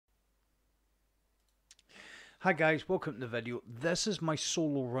Hi guys, welcome to the video. This is my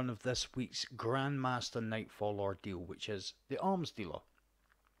solo run of this week's Grandmaster Nightfall ordeal, which is the arms dealer.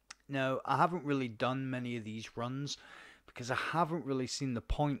 Now, I haven't really done many of these runs because I haven't really seen the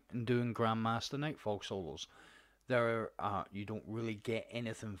point in doing Grandmaster Nightfall solos. You don't really get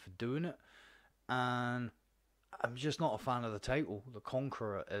anything for doing it, and I'm just not a fan of the title. The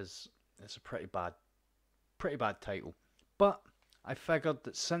Conqueror is a pretty bad title, but I figured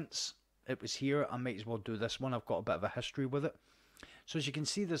that since it was here, I might as well do this one. I've got a bit of a history with it. So as you can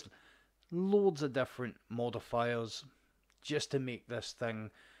see, there's loads of different modifiers just to make this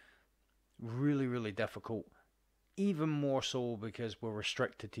thing really difficult. Even more so because we're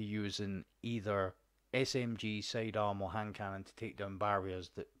restricted to using either SMG, sidearm or hand cannon to take down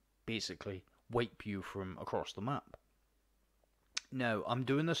barriers that basically wipe you from across the map. Now, I'm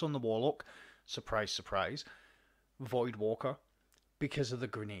doing this on the Warlock, surprise surprise, Void Walker, because of the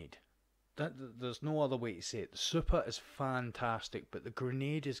grenade. There's no other way to say it. The super is fantastic, but the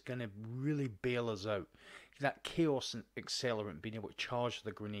grenade is going to really bail us out. That chaos accelerant, being able to charge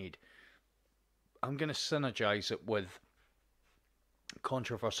the grenade, I'm going to synergize it with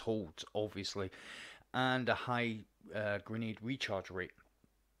Controverse holds, obviously, and a high grenade recharge rate.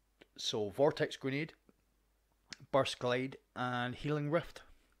 So Vortex Grenade, Burst Glide, and Healing Rift.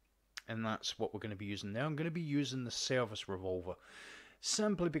 And that's what we're going to be using there. I'm going to be using the Service Revolver,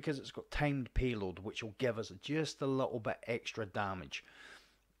 simply because it's got timed payload, which will give us just a little bit extra damage.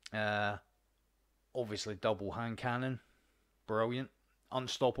 Obviously, double hand cannon, brilliant.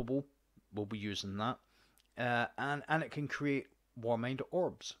 Unstoppable, we'll be using that. And it can create Warmind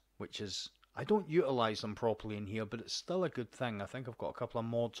Orbs, which is, I don't utilize them properly in here, but it's still a good thing. I think I've got a couple of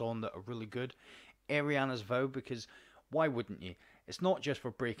mods on that are really good. Ariana's Vow, because why wouldn't you? It's not just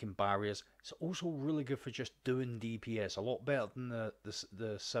for breaking barriers, it's also really good for just doing DPS. A lot better than the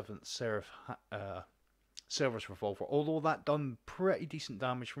 7th Seraph Service Revolver, although that done pretty decent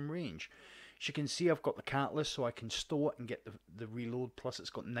damage from range. As you can see, I've got the Catalyst, so I can store it and get the reload, plus it's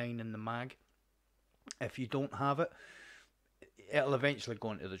got 9 in the mag. If you don't have it, it'll eventually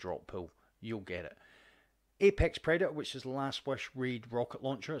go into the drop pool. You'll get it. Apex Predator, which is Last Wish Raid rocket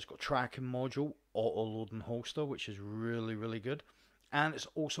launcher. It's got tracking module, auto load and holster, which is really good. And it's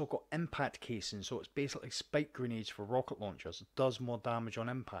also got impact casing, so it's basically spike grenades for rocket launchers. It does more damage on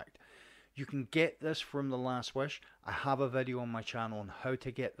impact. You can get this from the Last Wish. I have a video on my channel on how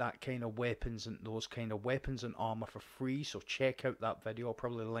to get that kind of weapons and those kind of weapons and armor for free, so check out that video. I'll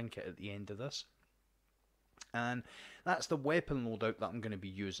probably link it at the end of this. And that's the weapon loadout that I'm going to be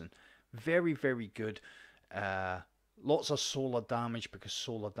using. Very good. Lots of solar damage because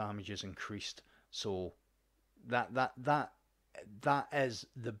solar damage is increased. So that is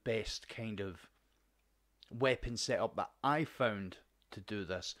the best kind of weapon setup that I found to do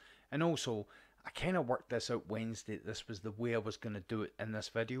this. And also, I kind of worked this out Wednesday. This was the way I was going to do it in this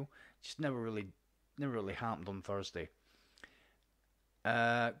video. Just never really happened on Thursday.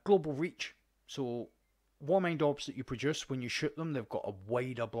 Global reach. So Warmind Orbs that you produce, when you shoot them, they've got a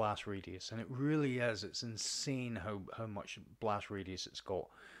wider blast radius, and it really is. It's insane how much blast radius it's got.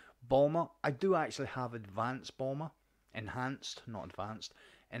 Bomber, I do actually have advanced bomber, enhanced, not advanced,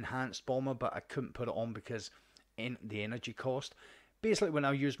 enhanced bomber, but I couldn't put it on because in the energy cost. Basically, when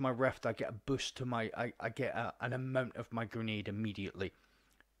I use my Rift, I get a boost to my, I get an amount of my grenade immediately.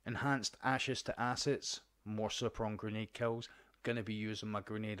 Enhanced Ashes to Assets, more super on grenade kills. Gonna be using my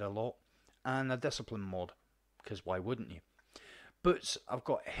grenade a lot. And a discipline mod, because why wouldn't you? Boots, I've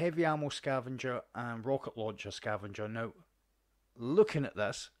got heavy ammo scavenger and rocket launcher scavenger. Now, looking at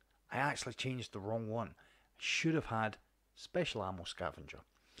this, I actually changed the wrong one. I should have had special ammo scavenger,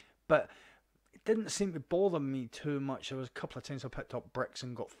 but it didn't seem to bother me too much. There was a couple of times I picked up bricks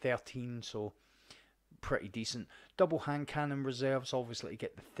and got 13, so pretty decent. Double hand cannon reserves, obviously to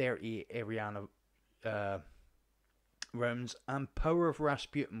get the 30 Ariana rounds, and Power of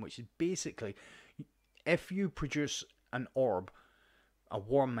Rasputin, which is basically if you produce an orb, a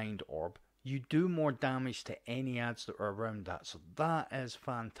Warmind orb, you do more damage to any ads that are around that. So that is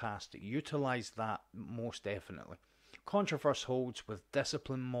fantastic. Utilize that most definitely. Controverse holds with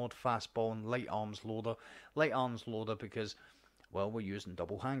discipline mod, fastball, and light arms loader. Light arms loader because, well, we're using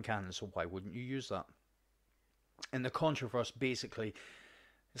double hand cannon, so why wouldn't you use that? And the Controverse basically,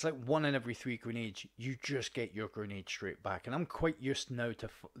 it's like 1 in every 3 grenades, you just get your grenade straight back. And I'm quite used now to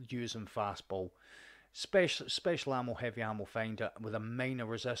using fastball. Special ammo, heavy ammo finder with a minor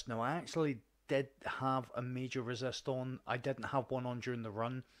resist. Now, I actually did have a major resist on. I didn't have one on during the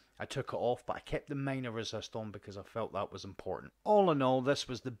run. I took it off, but I kept the minor resist on because I felt that was important. All in all, this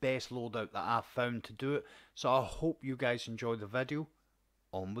was the best loadout that I've found to do it. So I hope you guys enjoyed the video.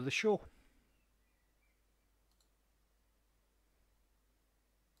 On with the show.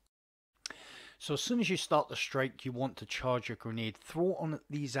 So as soon as you start the strike, you want to charge your grenade. Throw it on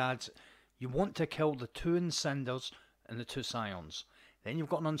these ads. You want to kill the 2 Incenders and the 2 Scions. Then you've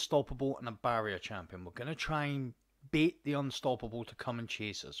got an Unstoppable and a Barrier Champion. We're going to try and bait the Unstoppable to come and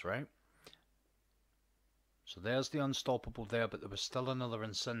chase us, right? So there's the Unstoppable there, but there was still another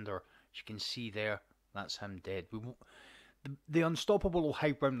Incender. As you can see there, that's him dead. The Unstoppable will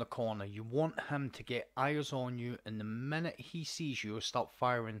hide round the corner. You want him to get eyes on you, and the minute he sees you, he'll start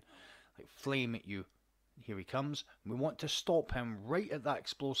firing like flame at you. Here he comes. We want to stop him right at that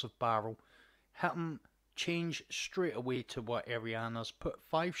explosive barrel. Hit him, change straight away to what Ariana's, put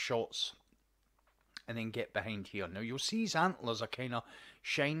 5 shots, and then get behind here. Now you'll see his antlers are kind of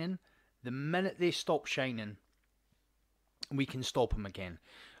shining. The minute they stop shining, we can stop him again.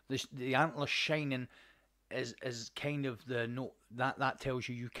 The antlers shining is kind of the note that tells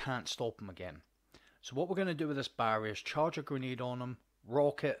you can't stop him again. So what we're going to do with this barrier is charge a grenade on him,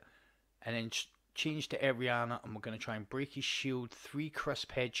 rocket, and then change to Ariana, and we're going to try and break his shield. 3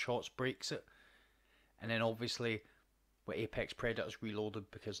 crisp headshots breaks it. And then obviously with Apex Predators reloaded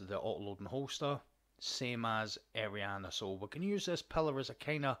because of the auto-loading holster, same as Ariana. So we're going to use this pillar as a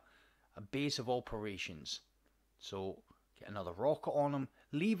kind of a base of operations. So get another rocket on him,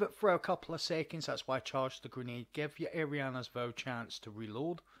 leave it for a couple of seconds. That's why I charged the grenade. Give your Ariana's Vow a chance to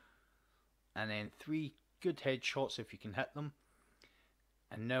reload, and then 3 good headshots if you can hit them.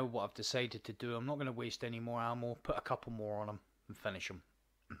 And now what I've decided to do, I'm not going to waste any more ammo, put a couple more on him and finish him.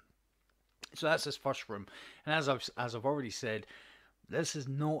 So that's his first room, and as I've already said, this is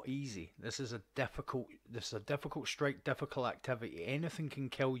not easy. This is a difficult strike, difficult activity. Anything can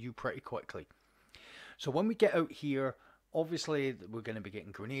kill you pretty quickly. So when we get out here, obviously we're going to be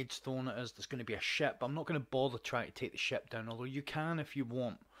getting grenades thrown at us. There's going to be a ship. I'm not going to bother trying to take the ship down, although you can if you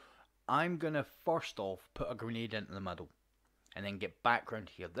want. I'm going to first off put a grenade into the middle and then get back around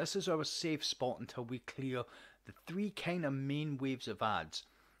here. This is our safe spot until we clear the 3 kind of main waves of ads.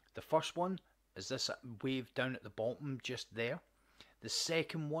 The first one is this wave down at the bottom just there. The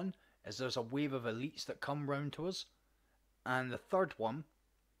second one is there's a wave of elites that come round to us. And the third one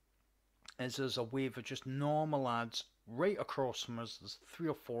is there's a wave of just normal ads right across from us. There's 3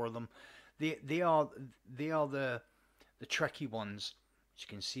 or 4 of them. They are the tricky ones. As you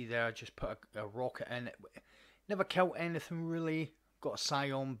can see there, I just put a rocket in it. Never killed anything really. Got a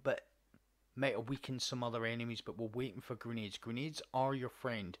Scion, but might have weakened some other enemies, but we're waiting for grenades. Grenades are your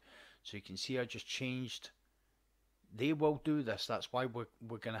friend. So you can see I just changed. They will do this. That's why we're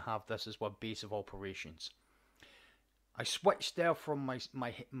going to have this as our base of operations. I switched there from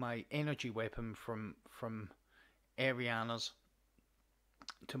my energy weapon from Ariana's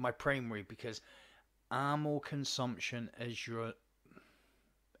to my primary, because ammo consumption is your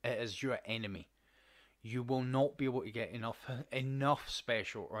enemy. You will not be able to get enough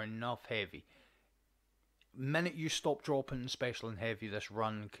special or enough heavy. Minute you stop dropping special and heavy, this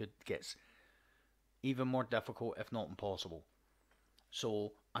run gets even more difficult, if not impossible.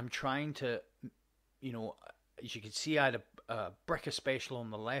 So I'm trying to, as you can see, I had a brick of special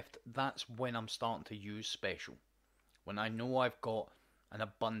on the left. That's when I'm starting to use special, when I know I've got an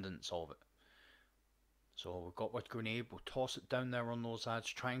abundance of it. So we've got our grenade, we'll toss it down there on those ads,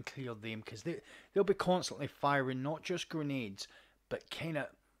 try and clear them, because they'll be constantly firing not just grenades, but kind of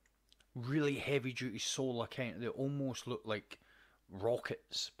really heavy duty solar kind of, they almost look like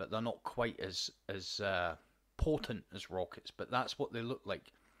rockets, but they're not quite as potent as rockets, but that's what they look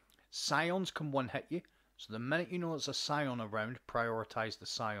like. Scions can one hit you, so the minute you know there's a Scion around, prioritize the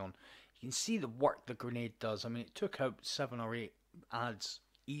Scion. You can see the work the grenade does. I mean, it took out 7 or 8 ads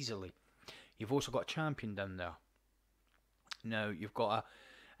easily. You've also got a champion down there. Now you've got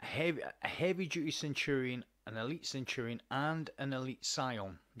a heavy duty Centurion, an elite Centurion, and an elite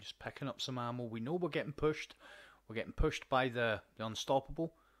Scion. Just picking up some ammo. We know we're getting pushed. We're getting pushed by the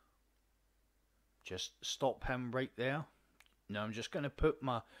Unstoppable. Just stop him right there. Now I'm just going to put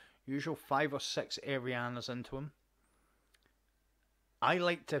my usual 5 or 6 Arianas into him. I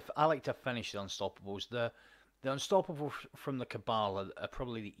like to finish the Unstoppables. The Unstoppable from the Cabal are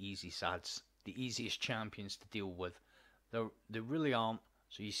probably the easiest champions to deal with. They really aren't.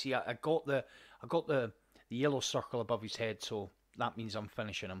 So you see, I got the yellow circle above his head, so that means I'm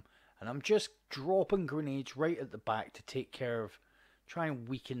finishing him. And I'm just dropping grenades right at the back to take care of, try and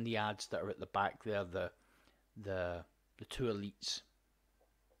weaken the ads that are at the back there, the 2 elites.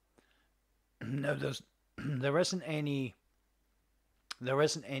 Now there isn't any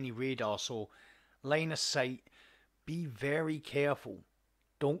radar, so line of sight. Be very careful.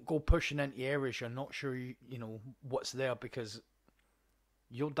 Don't go pushing into areas you're not sure you know what's there, because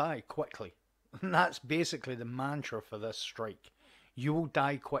you'll die quickly. And that's basically the mantra for this strike. You will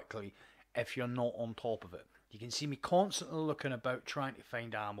die quickly. if you're not on top of it. You can see me constantly looking about trying to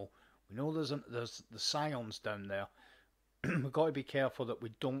find ammo. We know there's the scions down there. We've got to be careful that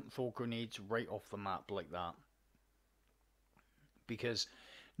we don't throw grenades right off the map like that. Because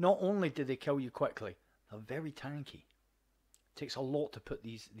not only do they kill you quickly, they're very tanky. It takes a lot to put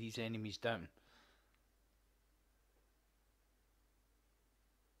these enemies down.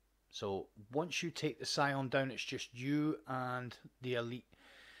 So once you take the scion down, it's just you and the elite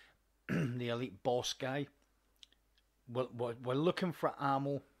the elite boss guy. We're looking for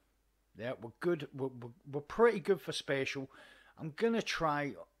ammo. Yeah, we're good. We're pretty good for special. We're gonna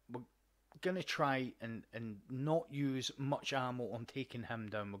try and not use much ammo on taking him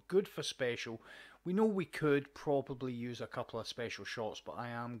down. We're good for special. We know we could probably use a couple of special shots, but I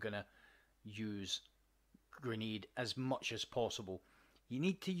am gonna use grenade as much as possible. You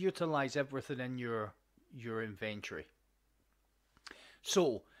need to utilize everything in your inventory.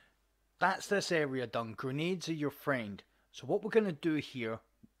 So that's this area done. Grenades are your friend. So what we're gonna do here,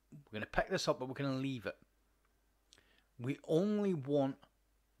 we're going to pick this up, but we're going to leave it. We only want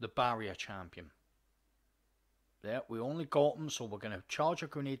the barrier champion. Yeah, we only got him, so we're going to charge a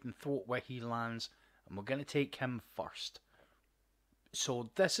grenade and throw it where he lands, and we're going to take him first. So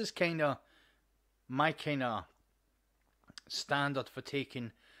this is kind of my kind of standard for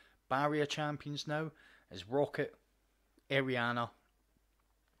taking barrier champions now, is Rocket, Ariana.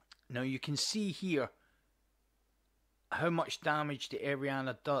 Now you can see here how much damage the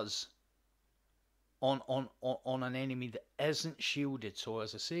Ariana does on an enemy that isn't shielded. So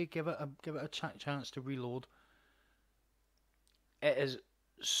as I say, give it a chance to reload. It is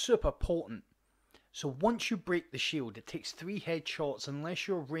super potent. So once you break the shield, it takes 3 headshots unless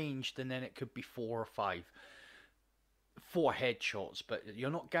you're ranged, and then it could be 4 or 5. 4 headshots, but you're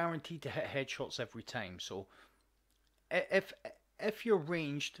not guaranteed to hit headshots every time. So if you're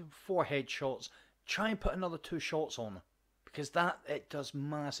ranged, 4 headshots. Try and put another 2 shots on her, because it does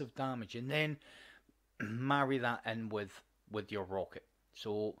massive damage, and then marry that in with your rocket.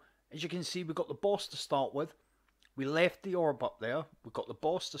 So as you can see, we've got the boss to start with. We left the orb up there. We've got the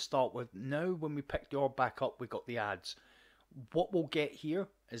boss to start with. Now when we pick the orb back up, we've got the ads. What we'll get here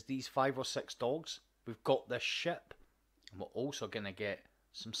is these 5 or 6 dogs. We've got this ship, and we're also going to get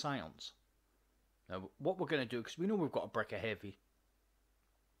some scions. Now what we're going to do, because we know we've got a brick of heavy,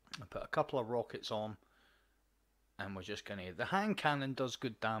 I put a couple of rockets on, and we're just gonna. The hand cannon does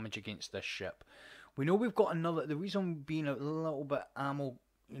good damage against this ship. We know we've got another. The reason being a little bit ammo,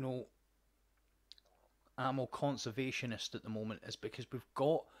 ammo conservationist at the moment is because we've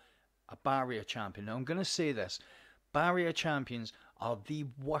got a barrier champion. Now I'm gonna say this: barrier champions are the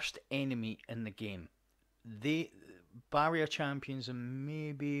worst enemy in the game. Barrier champions and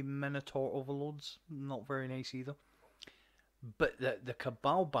maybe Minotaur overloads, not very nice either. But the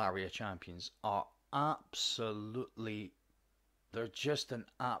Cabal barrier champions are absolutely, they're just an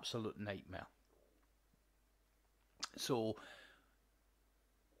absolute nightmare. So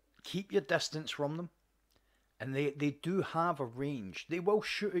keep your distance from them, and they do have a range. They will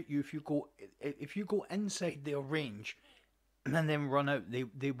shoot at you if you go inside their range and then run out.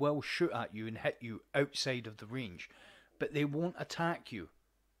 They will shoot at you and hit you outside of the range, but they won't attack you.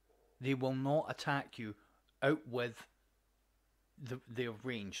 They will not attack you out with their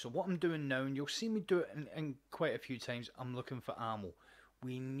range. So what I'm doing now, and you'll see me do it in quite a few times, I'm looking for ammo.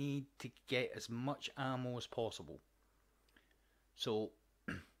 We need to get as much ammo as possible. So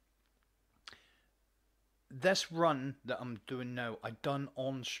this run that I'm doing now, I done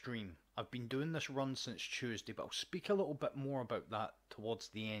on stream. I've been doing this run since Tuesday, but I'll speak a little bit more about that towards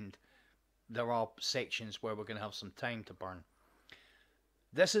the end. There are sections where we're going to have some time to burn.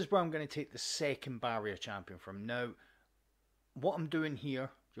 This is where I'm going to take the second barrier champion from. Now what I'm doing here,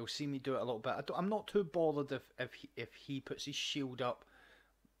 you'll see me do it a little bit. I'm not too bothered if he puts his shield up.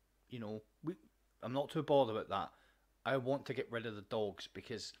 I'm not too bothered about that. I want to get rid of the dogs,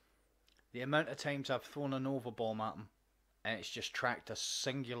 because the amount of times I've thrown an overbomb at him and it's just tracked a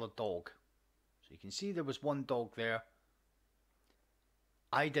singular dog. So you can see there was one dog there.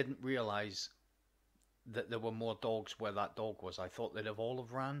 I didn't realise that there were more dogs where that dog was. I thought they'd have all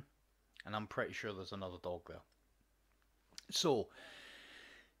have ran, and I'm pretty sure there's another dog there. So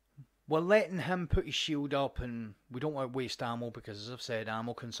we're letting him put his shield up, and we don't want to waste ammo, because as I've said,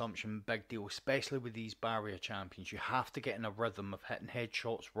 ammo consumption, big deal, especially with these barrier champions. You have to get in a rhythm of hitting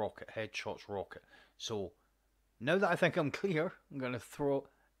headshots, rocket, headshots, rocket. So now that I think I'm clear, I'm going to throw,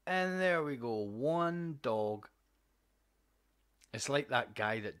 and there we go, one dog. It's like that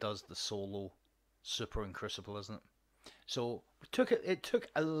guy that does the solo super in Crucible, isn't it? So it took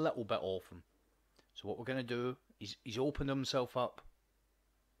a little bit off him. So what we're going to do, he's opened himself up.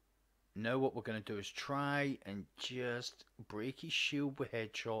 Now what we're going to do is try and just break his shield with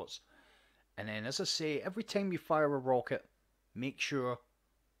headshots. And then, as I say, every time you fire a rocket, make sure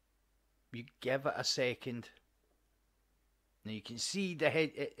you give it a second. Now you can see the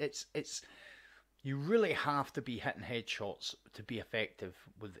head. It's you really have to be hitting headshots to be effective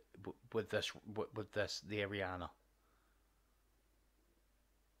with this the Ariana.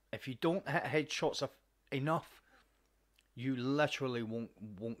 If you don't hit headshots enough, you literally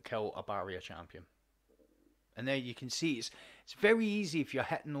won't kill a barrier champion. And there you can see it's very easy if you're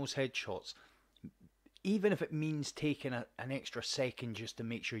hitting those headshots, even if it means taking an extra second just to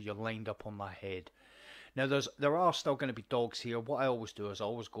make sure you're lined up on that head. Now there are still going to be dogs here. What I always do is I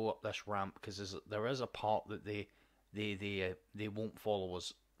always go up this ramp because there is a part that they won't follow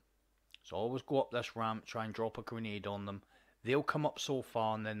us. So I always go up this ramp, try and drop a grenade on them. They'll come up so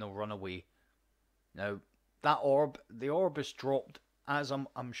far and then they'll run away. Now that orb, the orb is dropped, as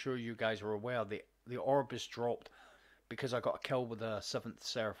I'm sure you guys are aware. The orb is dropped because I got a kill with a 7th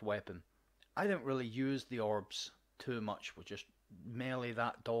Seraph weapon. I didn't really use the orbs too much. We'll just melee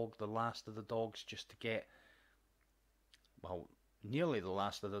that dog, the last of the dogs, just to get, well, nearly the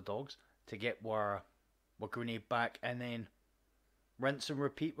last of the dogs, to get our grenade back, and then rinse and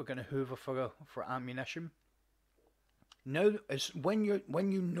repeat. We're going to hoover for ammunition. Now, when you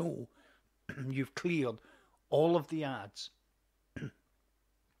know you've cleared all of the ads,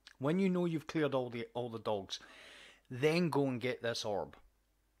 when you know you've cleared all the dogs, then go and get this orb.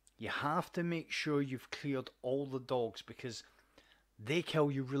 You have to make sure you've cleared all the dogs because they kill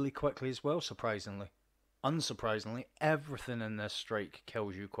you really quickly as well, surprisingly. Unsurprisingly, everything in this strike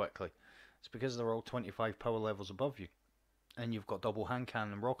kills you quickly. It's because they're all 25 power levels above you. And you've got double hand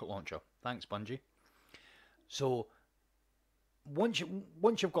cannon and rocket launcher. Thanks, Bungie. So, once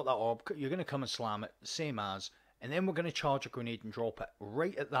you've got that orb, you're going to come and slam it, same as, and then we're going to charge a grenade and drop it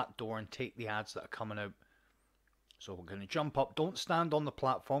right at that door and take the ads that are coming out. So we're going to jump up. Don't stand on the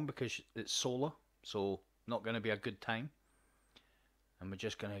platform because it's solar, so not going to be a good time. And we're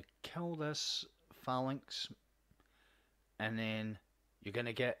just going to kill this phalanx. And then you're going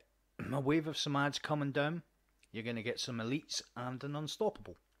to get a wave of some ads coming down. You're going to get some elites and an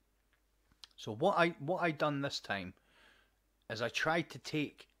unstoppable. So what I done this time is I tried to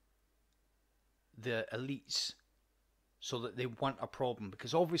take the elites so that they weren't a problem.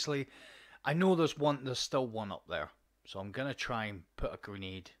 Because obviously I know there's still one up there. So I'm going to try and put a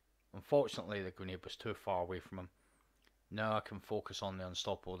grenade. Unfortunately, the grenade was too far away from him. Now I can focus on the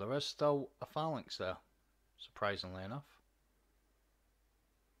unstoppable. There is still a phalanx there, surprisingly enough.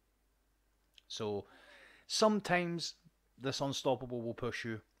 So sometimes this unstoppable will push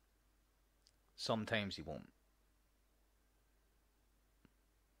you. Sometimes he won't.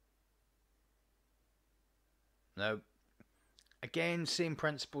 Now, again, same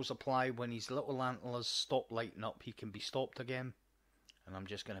principles apply. When his little antlers stop lighting up, he can be stopped again. And I'm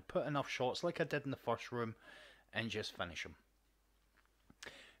just going to put enough shots like I did in the first room and just finish him.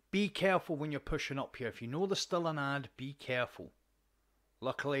 Be careful when you're pushing up here. If you know there's still an ad, be careful.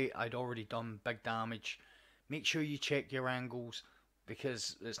 Luckily, I'd already done big damage. Make sure you check your angles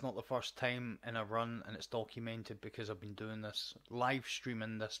because it's not the first time in a run, and it's documented because I've been doing this, live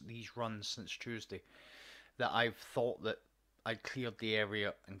streaming these runs since Tuesday, that I've thought that I'd cleared the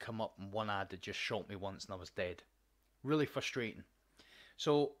area and come up and one ad had just shot me once and I was dead. Really frustrating.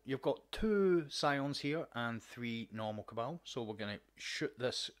 So you've got 2 Scions here and 3 normal Cabal. So we're going to shoot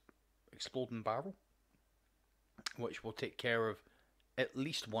this exploding barrel, which will take care of at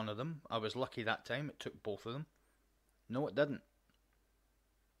least one of them. I was lucky that time, it took both of them. No, it didn't.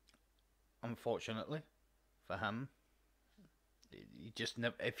 Unfortunately for him, he just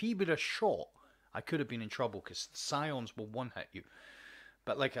never, if he would have shot, I could have been in trouble because the Scions will one-hit you.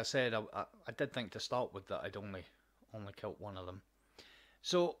 But like I said, I did think to start with that I'd only killed one of them.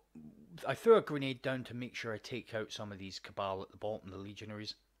 So I threw a grenade down to make sure I take out some of these Cabal at the bottom, the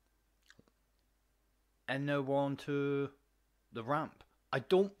Legionaries. And now we're on to the ramp. I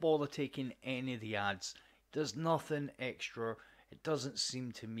don't bother taking any of the ads. There's nothing extra. It doesn't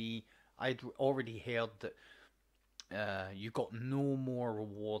seem to me. I'd already heard that you got no more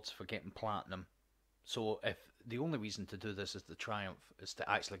rewards for getting platinum. So if the only reason to do this is the triumph is to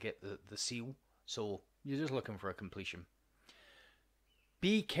actually get the seal. So you're just looking for a completion.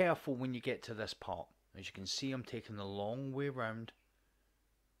 Be careful when you get to this part. As you can see, I'm taking the long way round.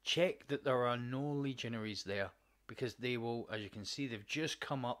 Check that there are no legionaries there, because they will, as you can see, they've just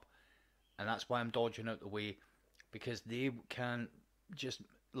come up, and that's why I'm dodging out the way, because they can just,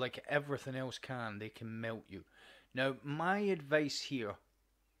 like everything else can, they can melt you. Now, my advice here,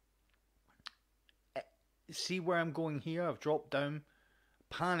 see where I'm going here? I've dropped down,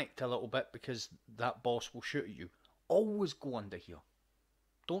 panicked a little bit because that boss will shoot at you, always go under here.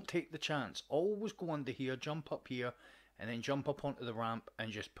 Don't take the chance. Always go under here, jump up here, and then jump up onto the ramp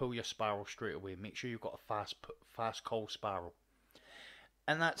and just pull your Sparrow straight away. Make sure you've got a fast call Sparrow.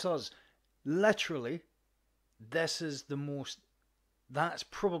 And that's us. Literally, this is the most... That's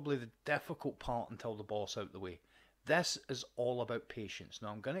probably the difficult part until the boss out the way. This is all about patience. Now,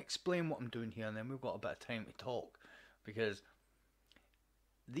 I'm going to explain what I'm doing here, and then we've got a bit of time to talk. Because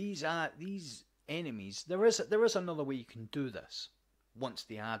these enemies... There is another way you can do this once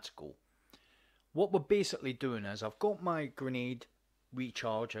the ads go. What we're basically doing is, I've got my grenade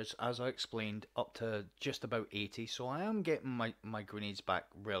recharge, as I explained, up to just about 80. So I am getting my grenades back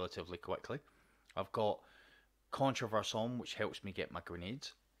relatively quickly. I've got Controverse on, which helps me get my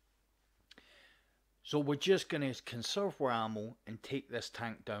grenades. So we're just going to conserve our ammo and take this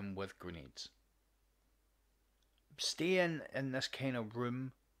tank down with grenades. Stay in this kind of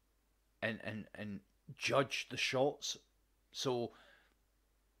room and judge the shots. So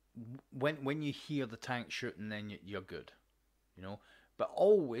when you hear the tank shooting, then you're good, you know. But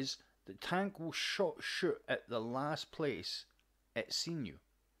always the tank will shoot at the last place it's seen you.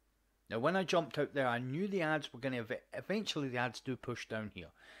 Now, when I jumped out there, I knew the ads were going to eventually. The ads do push down here,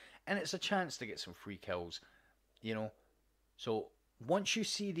 and it's a chance to get some free kills, you know. So once you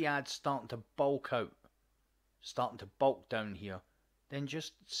see the ads starting to bulk out, starting to bulk down here, then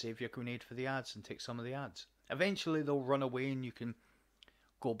just save your grenade for the ads and take some of the ads. Eventually they'll run away and you can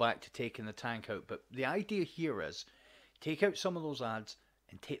go back to taking the tank out. But the idea here is take out some of those ads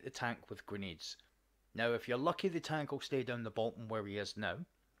and take the tank with grenades. Now, if you're lucky, the tank will stay down the bottom where he is now.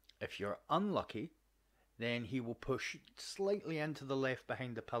 If you're unlucky, then he will push slightly into the left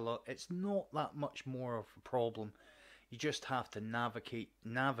behind the pillar. It's not that much more of a problem. You just have to navigate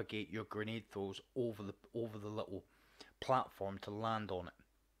your grenade throws over the little platform to land on it.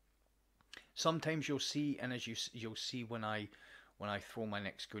 Sometimes you'll see, and as you'll see when I throw my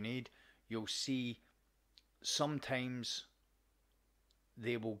next grenade, you'll see sometimes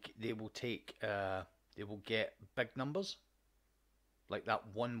they will get big numbers, like that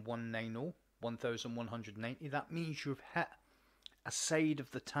 1190, 1190. That means you've hit a side of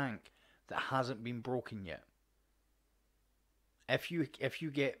the tank that hasn't been broken yet. If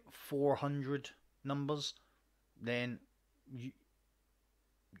you get 400 numbers, then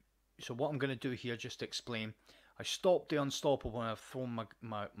so what I'm going to do here, just to explain, I stopped the unstoppable and I've thrown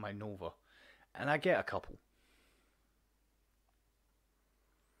my Nova, and I get a couple.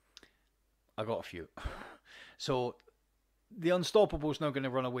 I got a few. So the unstoppable is now going to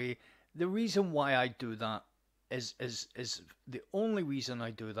run away. The reason why I do that is the only reason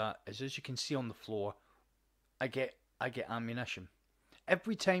I do that is, as you can see on the floor, I get ammunition.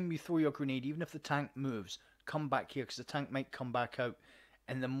 Every time you throw your grenade, even if the tank moves, come back here, because the tank might come back out,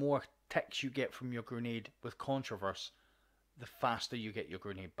 and the more ticks you get from your grenade with Controverse, the faster you get your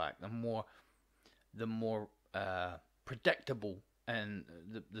grenade back. The more predictable and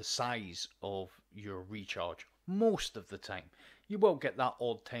the size of your recharge. Most of the time, you will get that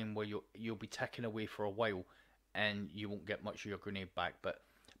odd time where you'll be ticking away for a while and you won't get much of your grenade back, but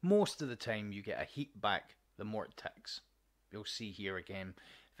most of the time you get a heat back the more it ticks. You'll see here again,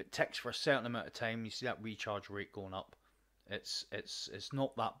 if it ticks for a certain amount of time, you see that recharge rate going up. It's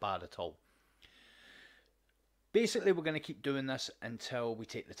not that bad at all. Basically, we're going to keep doing this until we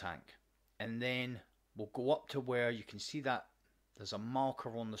take the tank, and then we'll go up to where you can see that there's a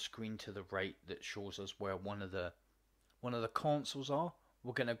marker on the screen to the right that shows us where one of the consoles are.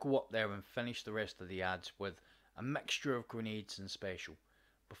 We're going to go up there and finish the rest of the ads with a mixture of grenades and special.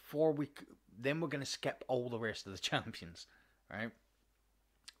 Then we're going to skip all the rest of the champions, right?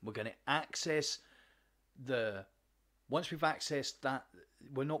 We're going to access once we've accessed that,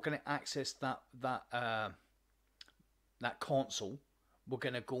 we're not going to access that console. We're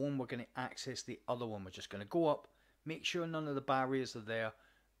going to go and we're going to access the other one. We're just going to go up, make sure none of the barriers are there,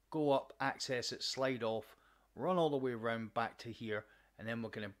 go up, access it, slide off, run all the way around back to here, and then we're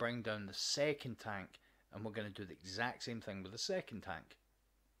going to bring down the second tank, and we're going to do the exact same thing with the second tank.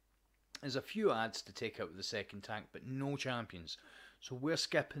 There's a few ads to take out with the second tank, but no champions. So we're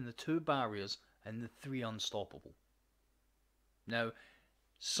skipping the 2 barriers and the 3 unstoppable. Now,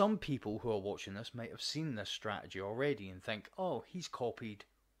 some people who are watching this might have seen this strategy already and think, oh, he's copied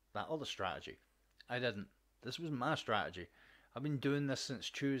that other strategy. I didn't. This was my strategy. I've been doing this since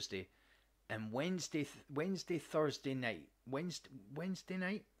Tuesday, and Wednesday, Thursday night, Wednesday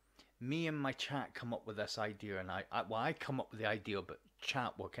night, me and my chat come up with this idea, and I come up with the idea, but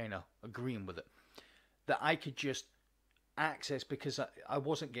chat were kind of agreeing with it, that I could just access, because I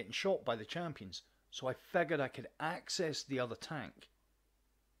wasn't getting shot by the champions, so I figured I could access the other tank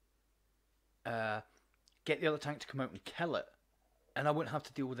uh, get the other tank to come out and kill it, and I wouldn't have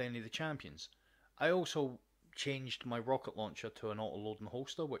to deal with any of the champions. I also changed my rocket launcher to an auto-loading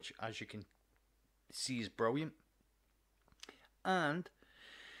holster, which, as you can see, is brilliant. And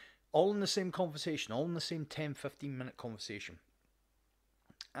all in the same conversation, all in the same 10-15 minute conversation.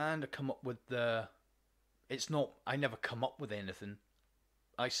 And I come up with the... It's not... I never come up with anything.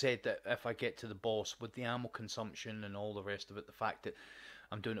 I said that if I get to the boss with the ammo consumption and all the rest of it, the fact that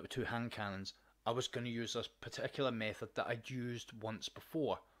I'm doing it with 2 hand cannons, I was going to use this particular method that I'd used once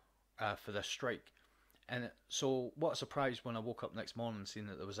before for this strike. And so what a surprise when I woke up next morning seeing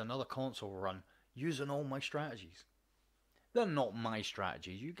that there was another console run using all my strategies. They're not my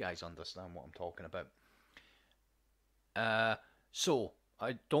strategies. You guys understand what I'm talking about. So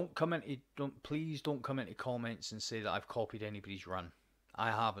I please don't come into comments and say that I've copied anybody's run.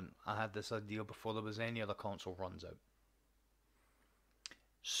 I haven't. I had this idea before there was any other console runs out.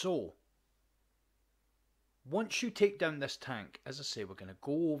 So once you take down this tank, as I say, we're going to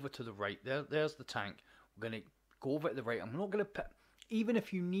go over to the right. There's the tank. We're going to go over to the right. I'm not going to pick... Even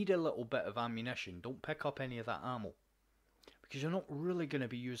if you need a little bit of ammunition, don't pick up any of that ammo. Because you're not really going to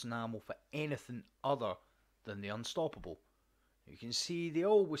be using ammo for anything other than the unstoppable. You can see they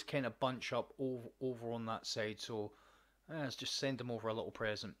always kind of bunch up over on that side. So let's just send them over a little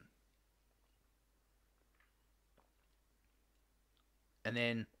present. And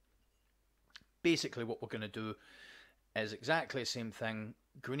then basically what we're going to do is exactly the same thing.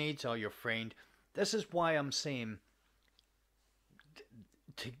 Grenades are your friend. This is why I'm saying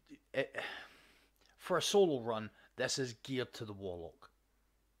for a solo run, this is geared to the Warlock.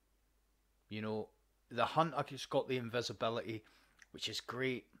 You know, the Hunter has got the invisibility, which is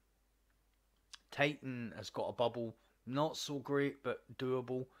great. Titan has got a bubble, not so great, but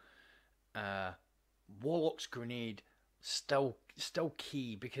doable. Warlock's grenade still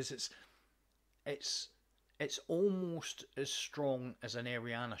key, because it's almost as strong as an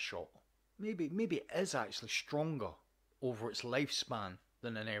Ariana shot. Maybe it is actually stronger over its lifespan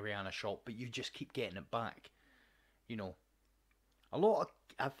than an Ariana shot, but you just keep getting it back. You know,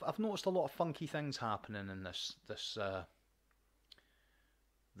 I've noticed a lot of funky things happening in this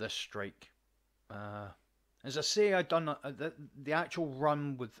strike. As I say, I've done the actual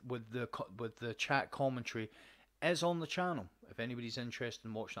run with the chat commentary is on the channel. If anybody's interested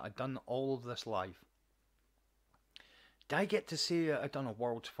in watching it, I've done all of this live. Did I get to say I've done a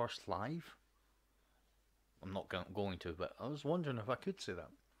world's first live? I'm not going to, but I was wondering if I could say that.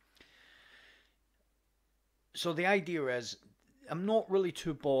 So the idea is, I'm not really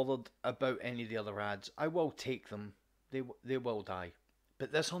too bothered about any of the other ads. I will take them. They will die.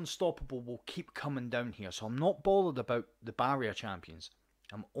 But this Unstoppable will keep coming down here. So I'm not bothered about the barrier champions.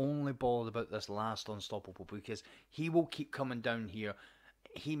 I'm only bothered about this last Unstoppable, because he will keep coming down here.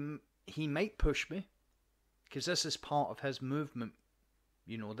 He might push me, because this is part of his movement.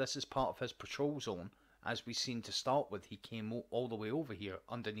 You know, this is part of his patrol zone. As we've seen to start with, he came all the way over here,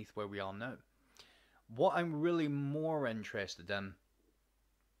 underneath where we are now. What I'm really more interested in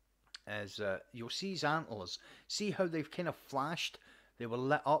is, you'll see his antlers. See how they've kind of flashed? They were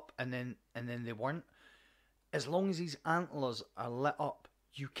lit up and then they weren't. As long as these antlers are lit up,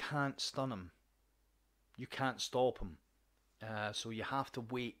 you can't stun him. You can't stop him. So you have to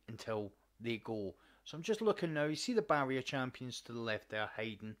wait until they go. So I'm just looking now. You see the barrier champions to the left there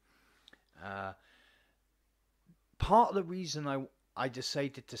hiding. Part of the reason I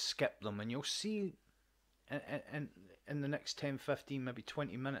decided to skip them, and you'll see in the next 10, 15, maybe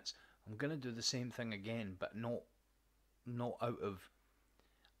 20 minutes, I'm going to do the same thing again, but not out of...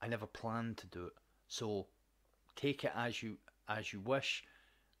 I never planned to do it. So take it as you wish.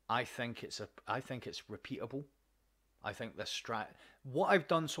 I think it's repeatable. I think this what I've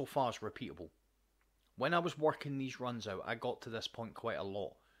done so far is repeatable. When I was working these runs out, I got to this point quite a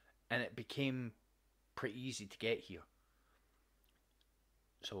lot, and it became pretty easy to get here.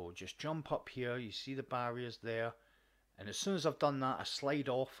 So just jump up here. You see the barriers there, and as soon as I've done that, I slide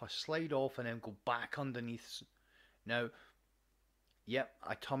off, and then go back underneath. Now, yep,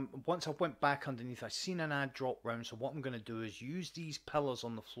 once I went back underneath, I seen an ad drop round. So what I'm going to do is use these pillars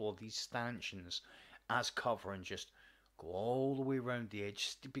on the floor, these stanchions, as cover, and just go all the way around the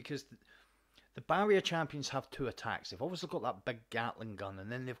edge, because the barrier champions have 2 attacks. They've obviously got that big Gatling gun,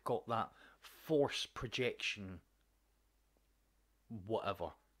 and then they've got that force projection,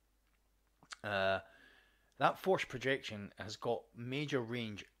 whatever. That force projection has got major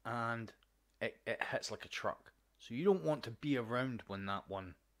range, and it hits like a truck. So you don't want to be around when that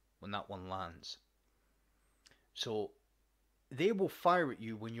one lands. So they will fire at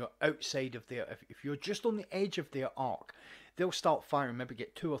you when you're outside of their. If you're just on the edge of their arc, they'll start firing. Maybe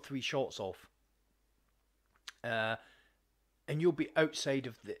get 2 or 3 shots off, and you'll be outside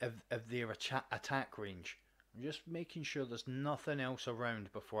of their attack range. I'm just making sure there's nothing else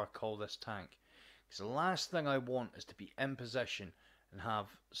around before I call this tank. Because the last thing I want is to be in position and have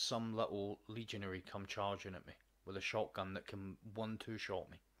some little legionary come charging at me with a shotgun that can 1-2 shot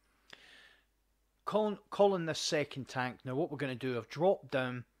me. Calling this second tank. Now what we're going to do, I've dropped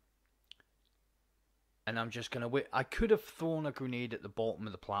down and I'm just going to wait. I could have thrown a grenade at the bottom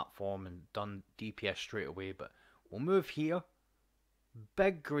of the platform and done DPS straight away, but we'll move here.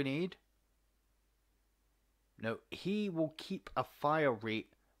 Big grenade. Now, he will keep a fire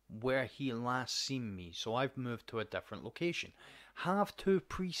rate where he last seen me, so I've moved to a different location. Have 2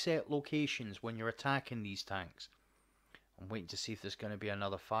 preset locations when you're attacking these tanks. I'm waiting to see if there's going to be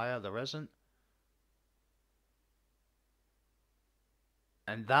another fire. There isn't.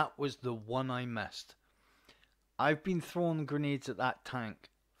 And that was the one I missed. I've been throwing grenades at that tank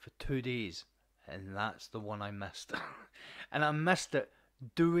for 2 days, and that's the one I missed. And I missed it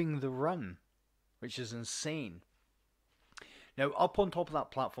doing the run, which is insane. Now, up on top of that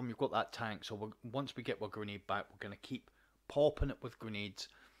platform, you've got that tank. So once we get our grenade back, we're going to keep popping it with grenades.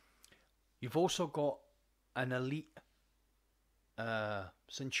 You've also got an elite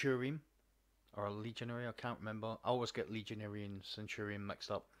Centurion or a Legionary. I can't remember. I always get Legionary and Centurion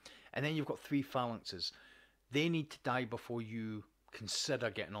mixed up. And then you've got 3 phalanxes. They need to die before you consider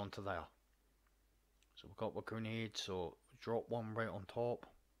getting onto there. So we've got our grenades. So drop one right on top.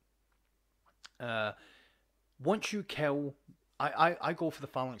 Once you kill, I go for the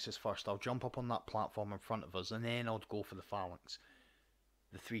phalanxes first. I'll jump up on that platform in front of us, and then I'll go for the phalanx,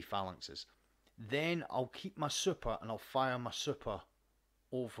 the 3 phalanxes. Then I'll keep my super, and I'll fire my super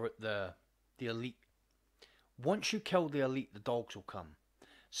over at the elite. Once you kill the elite, the dogs will come.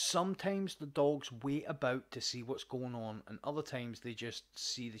 Sometimes the dogs wait about to see what's going on, and other times they just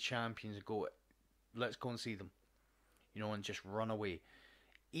see the champions and go, let's go and see them, you know, and just run away.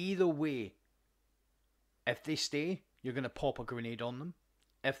 Either way, if they stay, you're going to pop a grenade on them.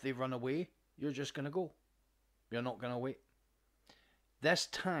 If they run away, you're just going to go. You're not going to wait. This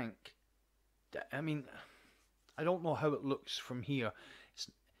tank, I mean, I don't know how it looks from here.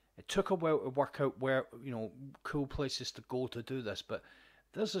 It took a while to work out where, you know, cool places to go to do this, but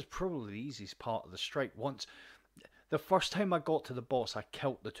this is probably the easiest part of the strike. The first time I got to the boss, I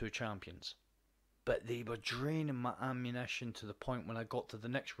killed the 2 champions, but they were draining my ammunition to the point when I got to the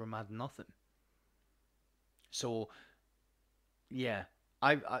next room I had nothing. So, yeah,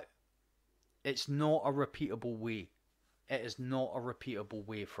 it's not a repeatable way. It is not a repeatable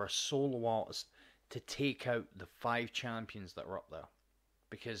way for a solo artist to take out the 5 champions that are up there,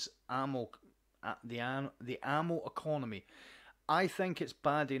 because the ammo economy, I think it's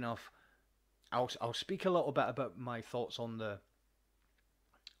bad enough. I'll speak a little bit about my thoughts on the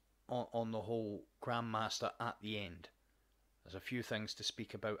whole Grandmaster at the end. There's a few things to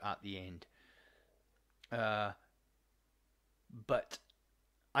speak about at the end. But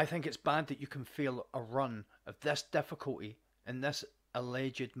I think it's bad that you can fail a run of this difficulty and this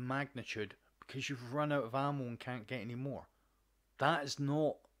alleged magnitude because you've run out of ammo and can't get any more. That's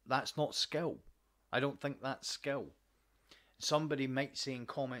not skill. I don't think that's skill. Somebody might say in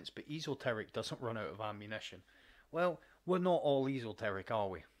comments, but Esoteric doesn't run out of ammunition. Well, we're not all Esoteric, are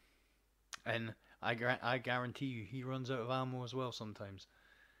we? And I guarantee you he runs out of ammo as well sometimes.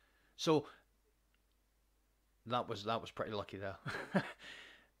 So that was pretty lucky there.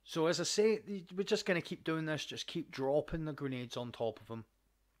 So as I say, we're just going to keep doing this. Just keep dropping the grenades on top of them.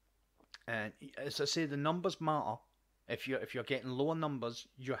 And as I say, the numbers matter. If you're getting lower numbers,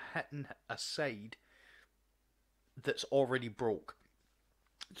 you're hitting a side that's already broke,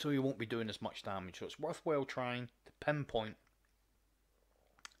 so you won't be doing as much damage. So it's worthwhile trying to pinpoint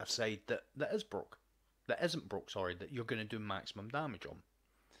a side that isn't broke, sorry, that you're going to do maximum damage on.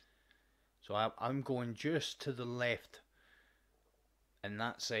 So I'm going just to the left, and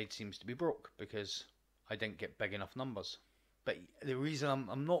that side seems to be broke because I didn't get big enough numbers. But the reason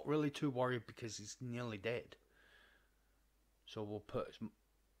I'm not really too worried, because he's nearly dead. So we'll put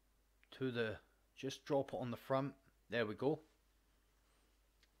just drop it on the front. There we go.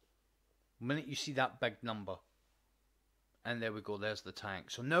 The minute you see that big number, and there we go, there's the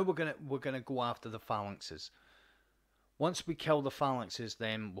tank. So now we're gonna go after the phalanxes. Once we kill the phalanxes,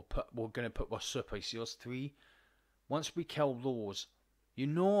 then we're gonna put our super. You see those 3? Once we kill those, you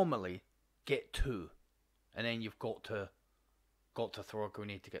normally get 2, and then you've got to throw a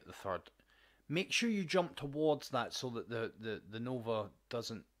grenade to get the 3rd. Make sure you jump towards that so that the Nova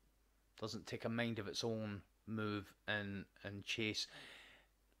doesn't take a mind of its own move and chase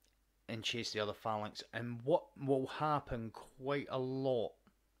the other phalanx. And what will happen quite a lot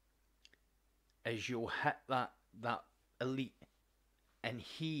is you'll hit that elite, and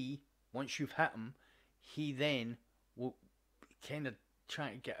he, once you've hit him, he then will kind of try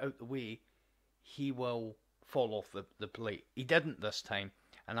to get out the way. He will fall off the plate. He didn't this time,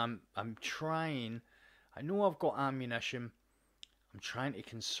 and I'm trying. I know I've got ammunition. I'm trying to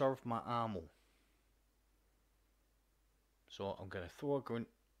conserve my ammo. So I'm going to throw a grenade.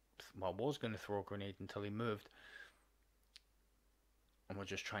 Well, I was going to throw a grenade until he moved. And we'll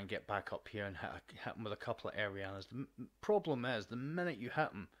just try and get back up here and hit him with a couple of Arianas. The problem is, the minute you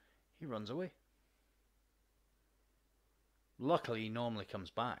hit him, he runs away. Luckily, he normally comes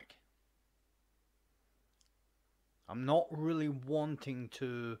back. I'm not really wanting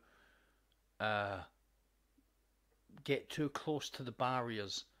to get too close to the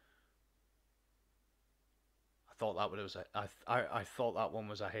barriers. I thought that one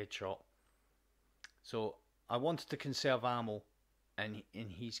was a headshot. So I wanted to conserve ammo, and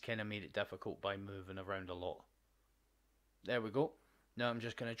he's kind of made it difficult by moving around a lot. There we go. Now I'm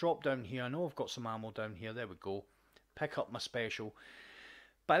just going to drop down here. I know I've got some ammo down here. There we go. Pick up my special.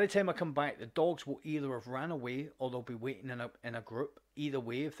 By the time I come back, the dogs will either have ran away or they'll be waiting in a group. Either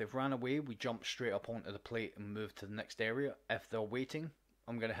way, if they've ran away, we jump straight up onto the plate and move to the next area. If they're waiting,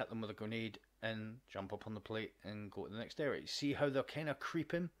 I'm going to hit them with a grenade and jump up on the plate and go to the next area. See how they're kind of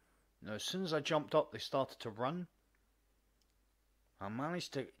creeping? Now, as soon as I jumped up, they started to run. I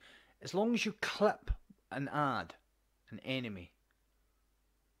managed to... As long as you clip and add an enemy,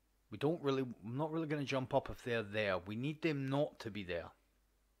 I'm not really going to jump up if they're there. We need them not to be there.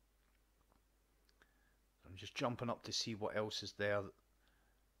 I'm just jumping up to see what else is there.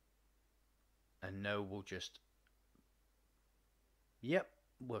 And now we'll just... Yep,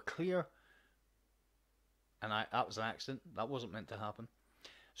 we're clear. And that was an accident. That wasn't meant to happen.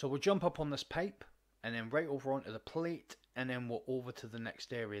 So we'll jump up on this pipe, and then right over onto the plate, and then we're over to the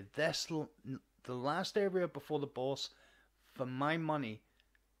next area. The last area before the boss, for my money,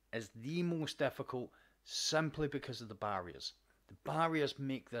 is the most difficult, simply because of the barriers. The barriers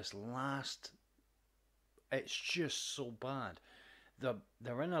make this last... It's just so bad.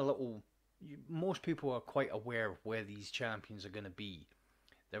 They're in a little... Most people are quite aware of where these champions are going to be.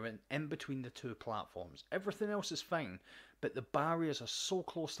 They're in between the two platforms. Everything else is fine, but the barriers are so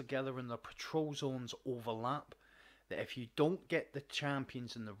close together and the patrol zones overlap that if you don't get the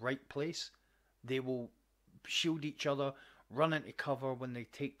champions in the right place, they will shield each other, run into cover when they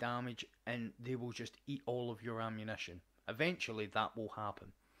take damage, and they will just eat all of your ammunition. Eventually that will happen.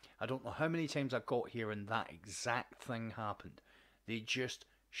 I don't know how many times I got here and that exact thing happened. They just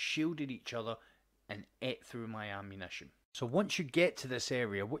shielded each other and ate through my ammunition. So once you get to this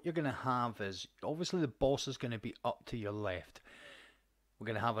area, what you're going to have is, obviously the boss is going to be up to your left. We're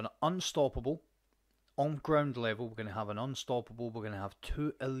going to have an unstoppable. On ground level, we're going to have an unstoppable. We're going to have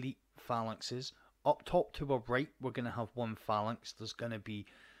two elite phalanxes. Up top to our right, we're going to have one phalanx. There's going to be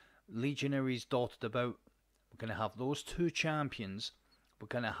legionaries dotted about. We're going to have those two champions. We're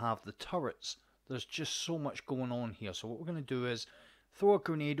going to have the turrets. There's just so much going on here. So what we're going to do is throw a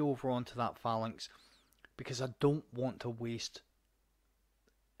grenade over onto that phalanx, because I don't want to waste...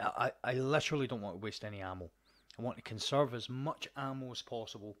 I literally don't want to waste any ammo. I want to conserve as much ammo as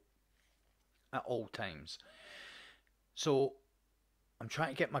possible at all times. So I'm trying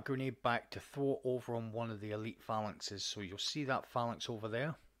to get my grenade back to throw it over on one of the elite phalanxes. So you'll see that phalanx over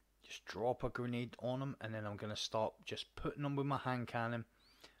there. Just drop a grenade on them, and then I'm going to start just putting them with my hand cannon,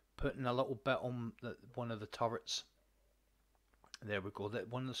 putting a little bit on one of the turrets. There we go.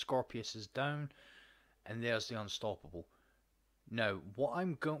 One of the Scorpius is down, and there's the unstoppable. Now, what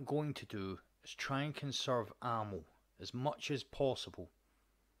I'm going to do is try and conserve ammo as much as possible.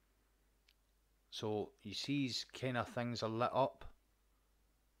 So you see these kind of things are lit up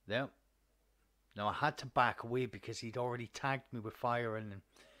there. Now I had to back away because he'd already tagged me with fire, and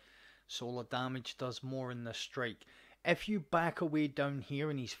solar damage does more in this strike. If you back away down here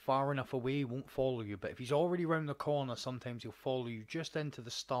and he's far enough away, he won't follow you. But if he's already round the corner, sometimes he'll follow you just into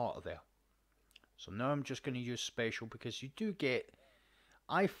the start of there. So now I'm just going to use special, because you do get...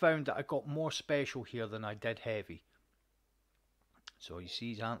 I found that I got more special here than I did heavy. So you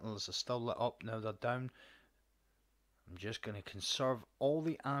see his antlers are still lit up, now they're down. I'm just going to conserve all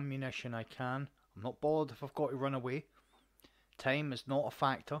the ammunition I can. I'm not bothered if I've got to run away. Time is not a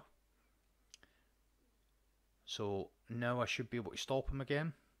factor. So now I should be able to stop him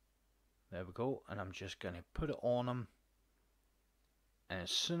again. There we go. And I'm just going to put it on him. And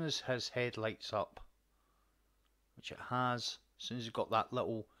as soon as his head lights up, which it has, as soon as he's got that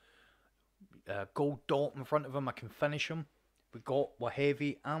little gold dot in front of him, I can finish him. We're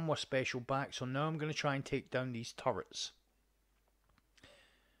heavy and we're special back, so now I'm going to try and take down these turrets.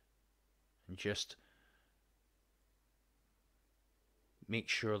 And just make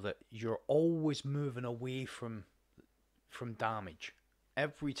sure that you're always moving away from damage.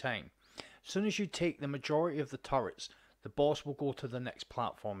 Every time. As soon as you take the majority of the turrets, the boss will go to the next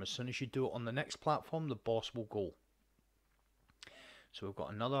platform. As soon as you do it on the next platform, the boss will go. So we've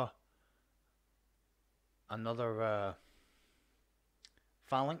got another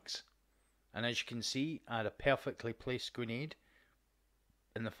phalanx, and as you can see, I had a perfectly placed grenade,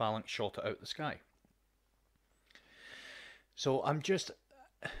 and the phalanx shot it out the sky. So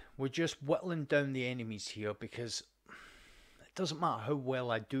we're just whittling down the enemies here, because it doesn't matter how well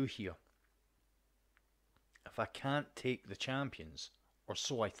I do here if I can't take the champions, or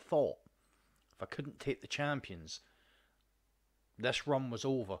so I thought. If I couldn't take the champions, this run was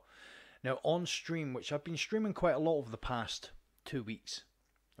over. Now on stream, which I've been streaming quite a lot over the past 2 weeks,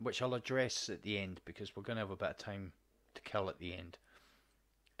 which I'll address at the end because we're going to have a bit of time to kill at the end.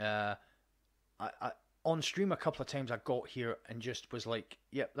 I on stream a couple of times I got here and just was like,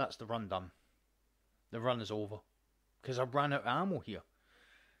 yep, that's the run done. The run is over. Because I ran out of ammo here.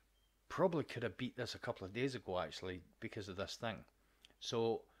 Probably could have beat this a couple of days ago actually because of this thing.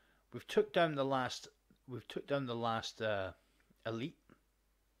 So we've took down the last elite.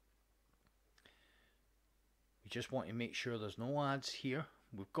 We just want to make sure there's no ads here.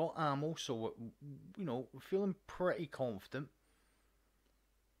 We've got ammo, so we're feeling pretty confident.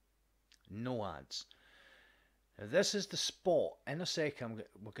 No ads. Now this is the spot. In a second,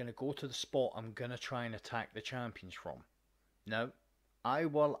 we're going to go to the spot I'm going to try and attack the champions from. Now, I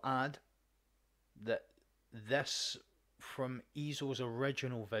will add that this from Ezo's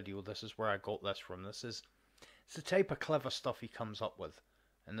original video. This is where I got this from. It's the type of clever stuff he comes up with.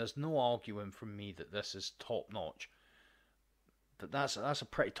 And there's no arguing from me that this is top notch. But that's a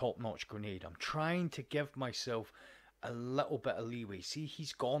pretty top notch grenade. I'm trying to give myself a little bit of leeway. See,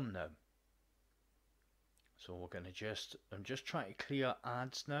 he's gone now. So we're going to I'm just trying to clear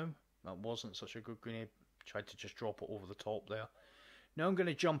ads now. That wasn't such a good grenade. Tried to just drop it over the top there. Now I'm going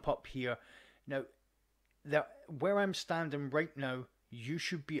to jump up here. Now, where I'm standing right now, you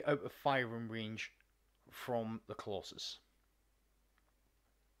should be out of firing range from the Colossus.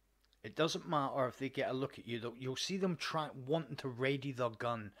 It doesn't matter if they get a look at you. You'll see them wanting to ready their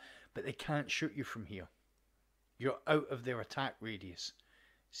gun, but they can't shoot you from here. You're out of their attack radius.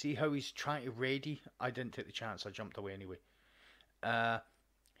 See how he's trying to ready? I didn't take the chance. I jumped away anyway.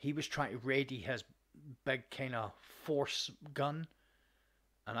 He was trying to ready his big kind of force gun,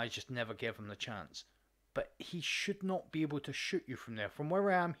 and I just never gave him the chance. But he should not be able to shoot you from there. From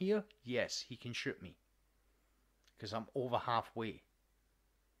where I am here, yes, he can shoot me, because I'm over halfway.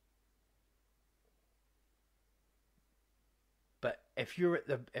 But if you're at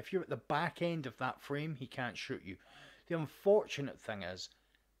the back end of that frame, he can't shoot you. The unfortunate thing is,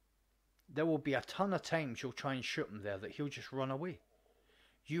 there will be a ton of times you'll try and shoot him there that he'll just run away.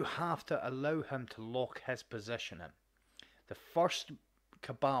 You have to allow him to lock his position in. The first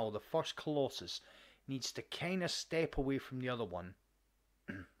Cabal, the first Colossus, needs to kind of step away from the other one.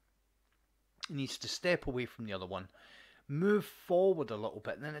 Needs to step away from the other one. Move forward a little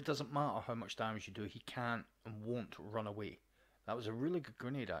bit, and then it doesn't matter how much damage you do, he can't and won't run away. That was a really good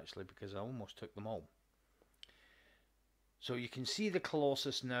grenade actually, because I almost took them all. So you can see the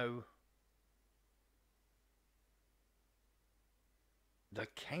Colossus now. They're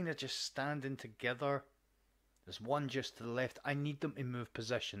kind of just standing together. There's one just to the left. I need them to move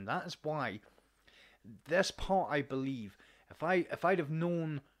position. That is why this part, I believe, if I'd have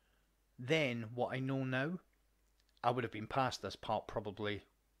known then what I know now, I would have been past this part probably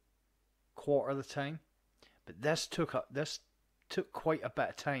quarter of the time. But this took quite a bit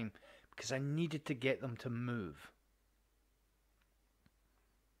of time because I needed to get them to move.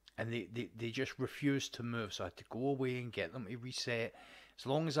 And they just refused to move, so I had to go away and get them to reset. As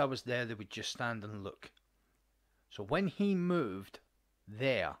long as I was there, they would just stand and look. So when he moved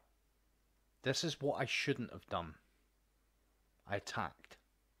there, this is what I shouldn't have done. I attacked.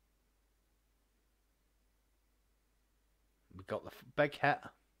 We got the big hit.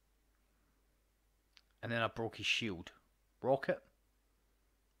 And then I broke his shield. Rocket.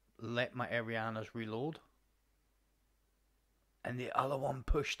 Let my Arianas reload. And the other one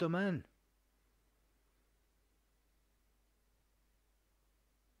pushed him in.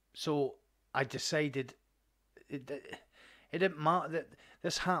 So I decided it didn't matter. That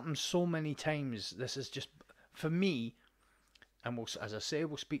this happens so many times. This is just, for me, and as I say,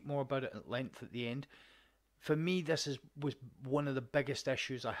 we'll speak more about it at length at the end. For me, was one of the biggest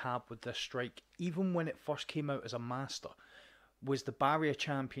issues I had with this strike, even when it first came out as a master, was the barrier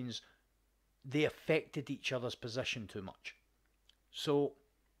champions, they affected each other's position too much. So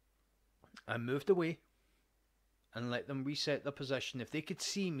I moved away and let them reset their position. If they could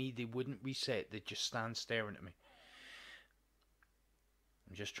see me, they wouldn't reset. They'd just stand staring at me.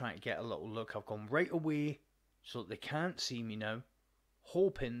 I'm just trying to get a little look. I've gone right away so that they can't see me now,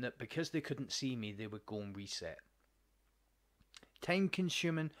 hoping that because they couldn't see me, they would go and reset. Time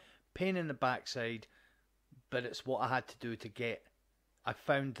consuming, pain in the backside, but it's what I had to do to get. I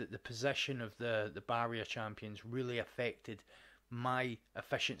found that the position of the barrier champions really affected my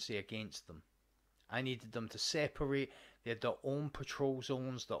efficiency against them. I needed them to separate. They had their own patrol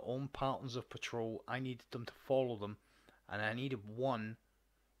zones, their own patterns of patrol. I needed them to follow them, and I needed one.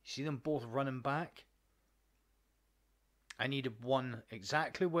 You see them both running back? I needed one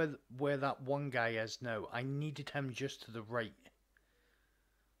exactly where that one guy is now. I needed him just to the right.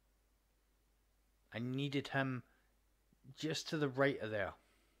 I needed him just to the right of there.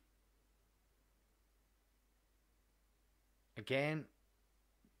 Again,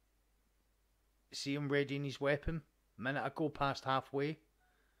 see him readying his weapon? A minute I go past halfway.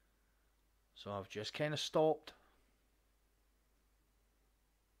 So I've just kind of stopped.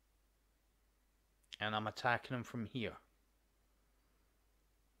 And I'm attacking him from here.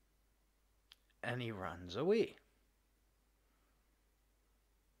 And he runs away.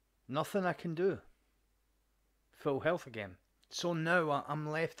 Nothing I can do. Full health again. So now I'm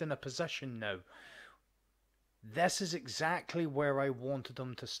left in a position now. This is exactly where I wanted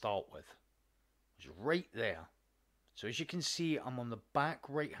them to start with. It was right there. So as you can see, I'm on the back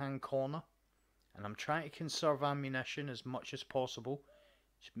right hand corner. And I'm trying to conserve ammunition as much as possible.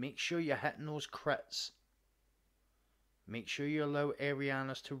 Just make sure you're hitting those crits. Make sure you allow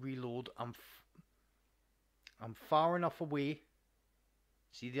Arianas to reload. I'm far enough away.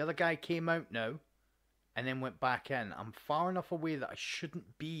 See, the other guy came out now and then went back in. I'm far enough away that I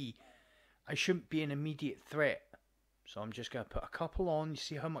shouldn't be an immediate threat. So I'm just going to put a couple on. You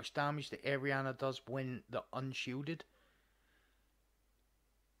see how much damage the Ariana does when they're unshielded?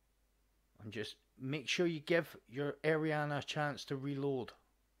 And just make sure you give your Ariana a chance to reload.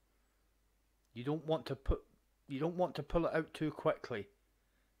 You don't want to pull it out too quickly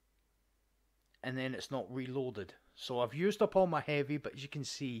and then it's not reloaded. So I've used up all my heavy, but as you can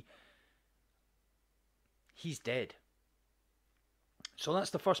see, he's dead. So that's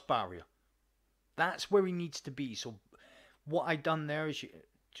the first barrier. That's where he needs to be. So what I done there is,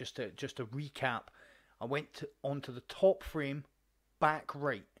 just to recap, I went onto the top frame, back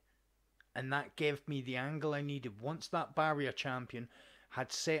right, and that gave me the angle I needed. Once that barrier champion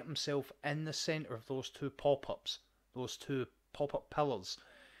had set himself in the center of those two pop-ups, those two pop-up pillars,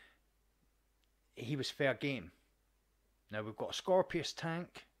 he was fair game. Now we've got a Scorpius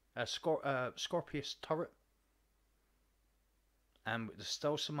tank, a Scorpius turret, and there's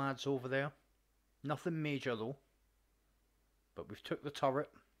still some ads over there. Nothing major though, but we've took the turret.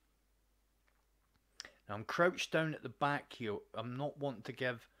 Now I'm crouched down at the back here. I'm not wanting to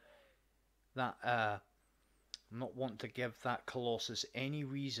give that Colossus any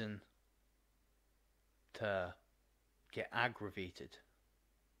reason to get aggravated.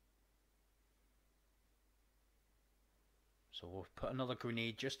 So we'll put another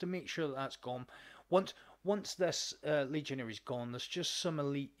grenade just to make sure that that's gone. Once this legionary's gone, there's just some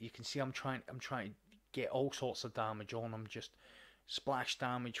elite. You can see I'm trying to get all sorts of damage on him. Just splash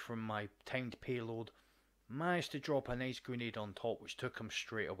damage from my timed payload. Managed to drop a nice grenade on top, which took him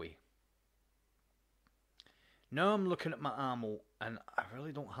straight away. Now I'm looking at my ammo, and I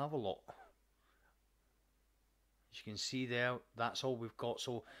really don't have a lot. As you can see there, that's all we've got.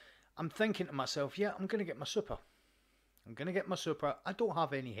 So I'm thinking to myself, yeah, I'm going to get my super. I don't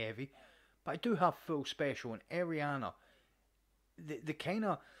have any heavy, but I do have full special. And Ariana, the kind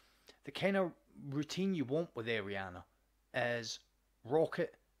of routine you want with Ariana is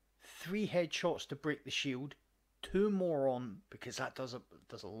rocket, 3 headshots to break the shield, 2 more on because that does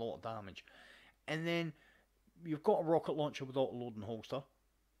a lot of damage, and then you've got a rocket launcher with auto load and holster.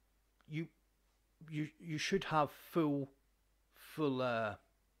 You should have full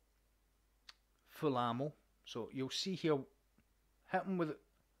ammo. So you'll see here, hit him with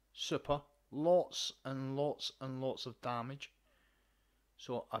super, lots and lots and lots of damage.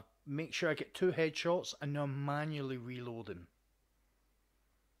 So I make sure I get 2 headshots and now manually reload him.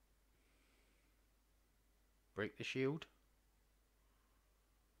 Break the shield.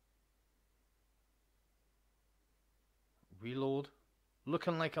 Reload.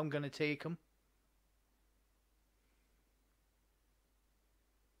 Looking like I'm going to take him.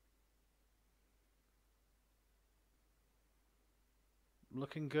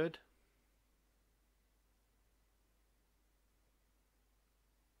 looking good.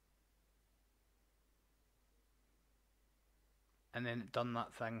 And then it done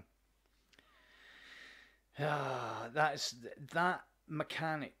that thing. That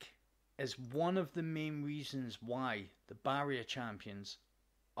mechanic is one of the main reasons why the barrier champions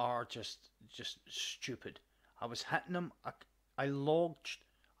are just stupid. I was hitting them. I logged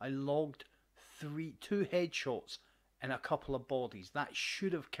two headshots and a couple of bodies. That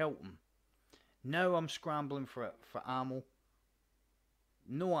should have killed them. Now I'm scrambling for ammo.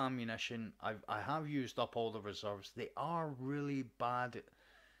 No ammunition. I have used up all the reserves. They are really bad at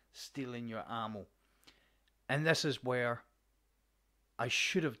stealing your ammo. And this is where I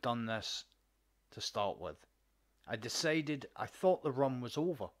should have done this to start with. I thought the run was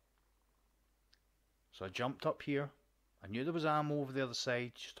over. So I jumped up here. I knew there was ammo over the other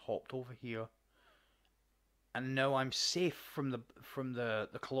side. Just hopped over here. And now I'm safe from the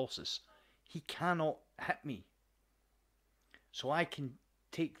Colossus. He cannot hit me. So I can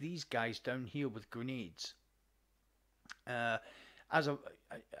take these guys down here with grenades.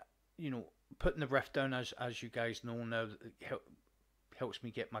 Putting the rift down, as you guys know now, helps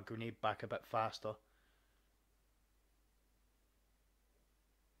me get my grenade back a bit faster.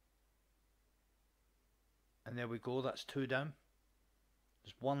 And there we go, that's 2 down.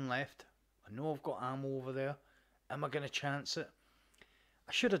 There's 1 left. I know I've got ammo over there. Am I going to chance it?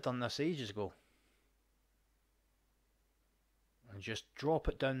 I should have done this ages ago. And just drop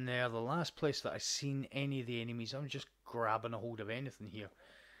it down there. The last place that I've seen any of the enemies. I'm just grabbing a hold of anything here.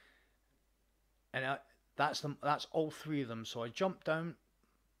 And that's all 3 of them. So I jump down.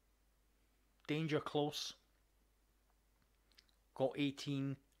 Danger close. Got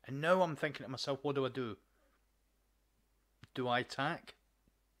 18. And now I'm thinking to myself, what do? Do I attack?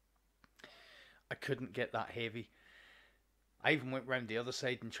 I couldn't get that heavy. I even went round the other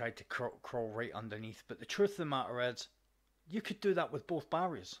side and tried to crawl right underneath. But the truth of the matter is, you could do that with both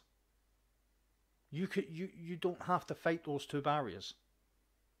barriers. You don't have to fight those 2 barriers.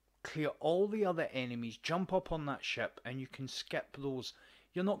 Clear all the other enemies, jump up on that ship, and you can skip those.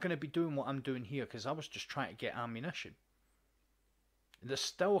 You're not going to be doing what I'm doing here, because I was just trying to get ammunition. There's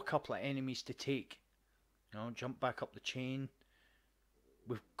still a couple of enemies to take. Jump back up the chain.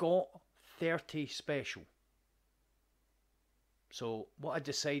 We've got 30 special. So what I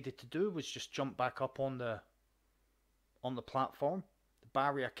decided to do was just jump back up on the platform. The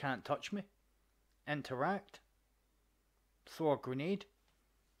barrier can't touch me. Interact. Throw a grenade.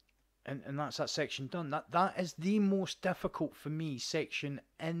 And that's that section done. That is the most difficult for me section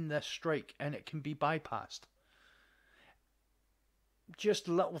in this strike, and it can be bypassed. Just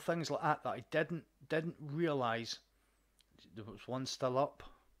little things like that I didn't realise. There was one still up.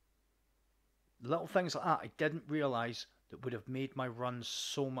 Little things like that I didn't realise that would have made my runs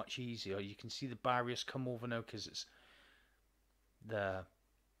so much easier. You can see the barriers come over now because it's the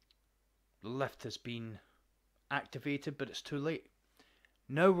lift has been activated, but it's too late.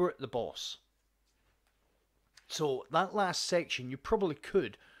 Now we're at the boss. So that last section, you probably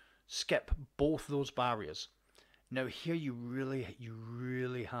could skip both those barriers. Now here you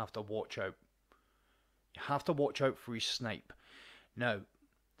really have to watch out. You have to watch out for his snipe. Now,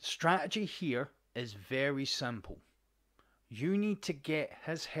 the strategy here is very simple. You need to get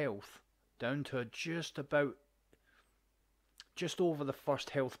his health down to just over the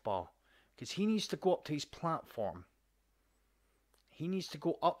first health bar, because he needs to go up to his platform. He needs to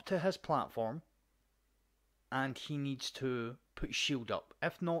go up to his platform, and he needs to put his shield up.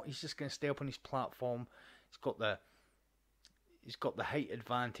 If not, he's just going to stay up on his platform. He's got the height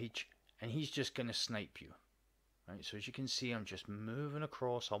advantage, and he's just going to snipe you. Right, so as you can see, I'm just moving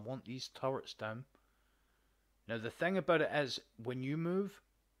across. I want these turrets down. Now the thing about it is, when you move,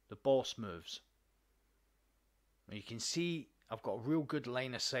 the boss moves. Now you can see I've got a real good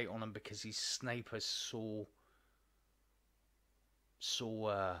line of sight on him because his snipe is so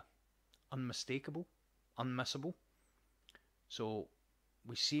unmistakable, unmissable. So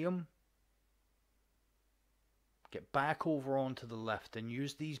we see him. Get back over onto the left and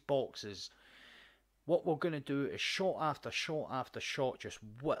use these boxes. What we're going to do is shot after shot after shot, just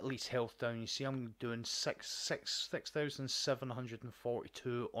whittle his health down. You see I'm doing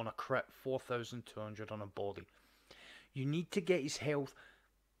 6,742 on a crit, 4,200 on a body. You need to get his health.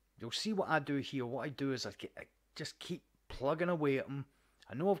 You'll see what I do here. What I do is I just keep plugging away at him.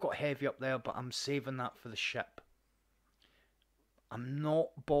 I know I've got heavy up there, but I'm saving that for the ship. I'm not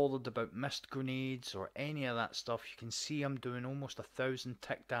bothered about mist grenades or any of that stuff. You can see I'm doing almost 1,000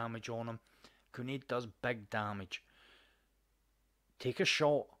 tick damage on him. Grenade does big damage. Take a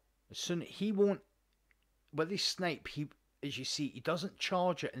shot. As soon he won't, with his snipe, as you see, he doesn't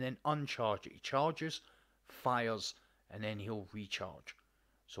charge it and then uncharge it. He charges, fires, and then he'll recharge.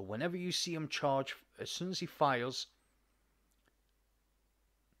 So whenever you see him charge, as soon as he fires,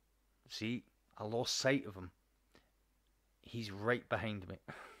 see, I lost sight of him. He's right behind me.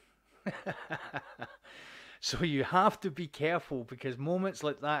 So you have to be careful, because moments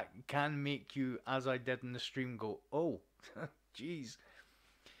like that can make you, as I did in the stream, go, oh, jeez.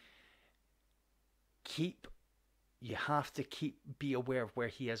 You have to be aware of where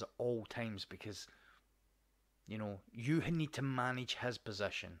he is at all times, because, you know, you need to manage his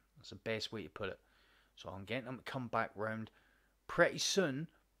position. That's the best way to put it. So I'm getting him to come back round. Pretty soon,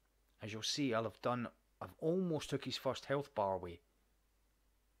 as you'll see, I've almost took his first health bar away.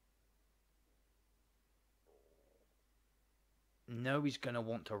 Now he's going to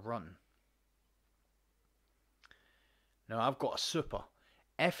want to run. Now I've got a super.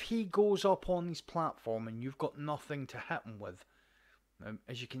 If he goes up on his platform and you've got nothing to hit him with,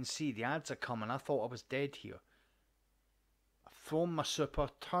 as you can see, the ads are coming. I thought I was dead here. I've thrown my super,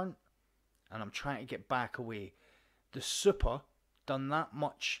 turn, and I'm trying to get back away. The super done that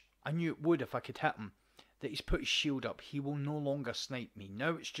much. I knew it would if I could hit him. That he's put his shield up. He will no longer snipe me.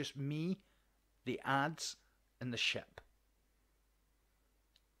 Now it's just me, the ads, and the ship.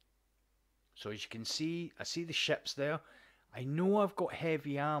 So as you can see, I see the ships there. I know I've got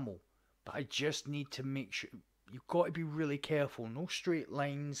heavy ammo, but I just need to make sure. You've got to be really careful. No straight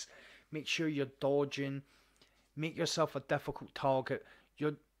lines. Make sure you're dodging. Make yourself a difficult target.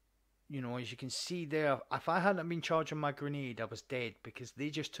 You know, as you can see there, if I hadn't been charging my grenade, I was dead, because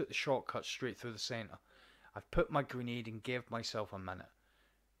they just took the shortcut straight through the centre. I've put my grenade and gave myself a minute.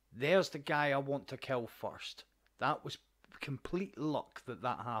 There's the guy I want to kill first. That was complete luck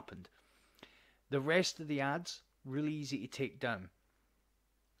that happened. The rest of the ads, really easy to take down.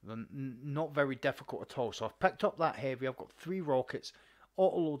 Not very difficult at all. So I've picked up that heavy. I've got 3 rockets,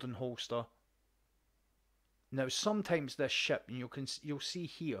 auto-load and holster. Now sometimes this ship, and you'll see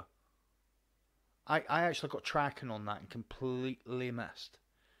here, I actually got tracking on that and completely missed.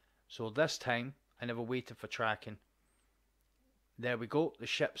 So this time, I never waited for tracking. There we go, the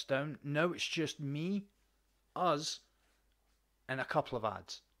ship's down. Now it's just me, us, and a couple of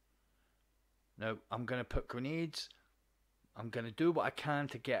ads. Now, I'm going to put grenades. I'm going to do what I can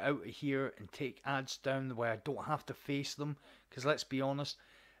to get out of here and take ads down the way I don't have to face them. Because let's be honest,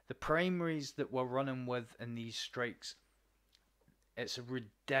 the primaries that we're running with in these strikes, it's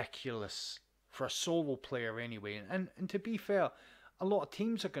ridiculous for a solo player anyway. And to be fair, a lot of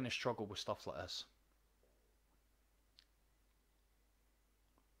teams are going to struggle with stuff like this.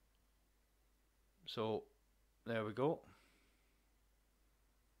 So, there we go.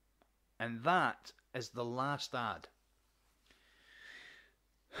 And that is the last ad.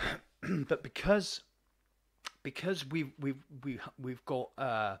 But because we've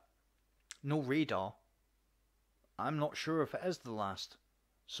got no radar, I'm not sure if it is the last.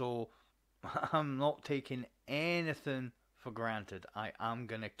 So I'm not taking anything for granted. I am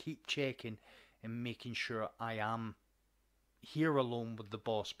gonna keep checking and making sure I am here alone with the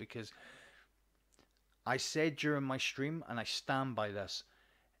boss, because I said during my stream, and I stand by this,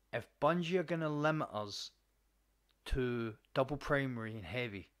 if Bungie are going to limit us to double primary and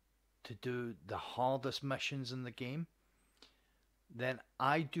heavy to do the hardest missions in the game, then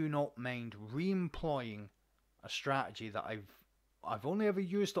I do not mind re-employing a strategy that I've only ever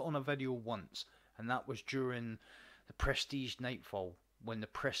used it on a video once, and that was during the Prestige Nightfall, when the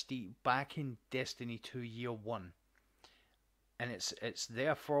Prestige, back in Destiny 2 Year 1. And it's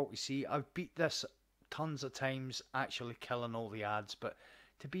their fault. You see, I've beat this tons of times, actually killing all the ads, but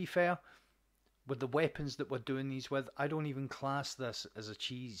to be fair, with the weapons that we're doing these with, I don't even class this as a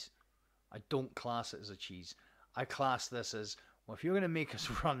cheese. I don't class it as a cheese. I class this as, well, if you're going to make us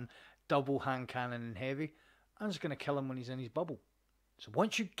run double hand cannon and heavy, I'm just going to kill him when he's in his bubble. So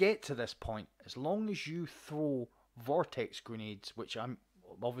once you get to this point, as long as you throw vortex grenades, which I'm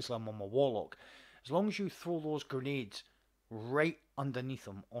on my warlock, as long as you throw those grenades right underneath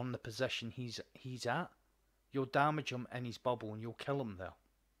him on the position he's at, you'll damage him in his bubble and you'll kill him there.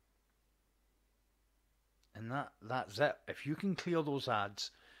 And that's it. If you can clear those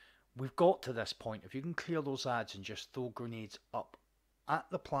ads, we've got to this point. If you can clear those ads and just throw grenades up at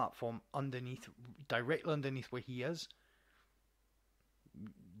the platform underneath, directly underneath where he is,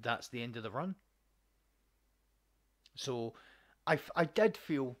 that's the end of the run. So I did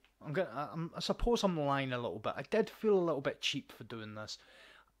feel, I suppose I'm lying a little bit. I did feel a little bit cheap for doing this.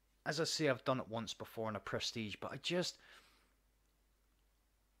 As I say, I've done it once before in a Prestige, but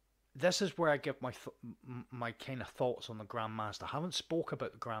this is where I give my kind of thoughts on the Grandmaster. I haven't spoke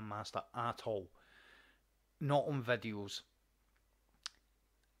about the Grandmaster at all. Not on videos.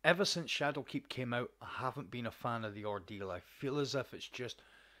 Ever since Shadowkeep came out, I haven't been a fan of the ordeal. I feel as if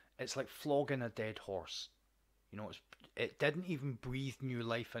it's like flogging a dead horse. It didn't even breathe new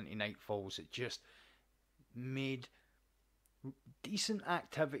life into Nightfalls. It just made decent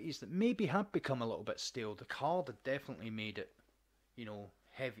activities that maybe had become a little bit stale. The card had definitely made it,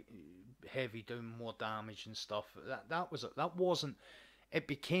 heavy doing more damage and stuff. That wasn't. It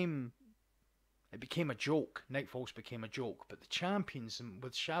became a joke. Nightfalls became a joke. But the champions, and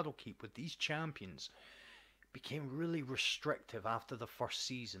with Shadowkeep, with these champions, became really restrictive after the first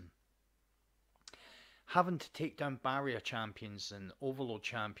season. Having to take down barrier champions and overload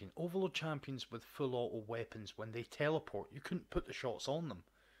champions with full auto weapons, when they teleport, you couldn't put the shots on them.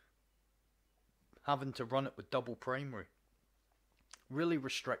 Having to run it with double primary. Really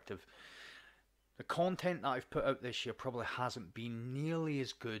restrictive. The content that I've put out this year probably hasn't been nearly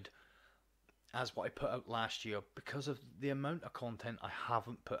as good as what I put out last year because of the amount of content I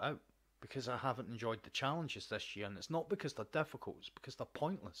haven't put out. Because I haven't enjoyed the challenges this year, and it's not because they're difficult, it's because they're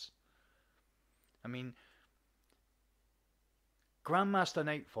pointless. I mean, Grandmaster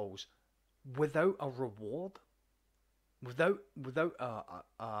Nightfalls, without a reward, without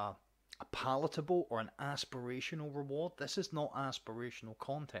a palatable or an aspirational reward, this is not aspirational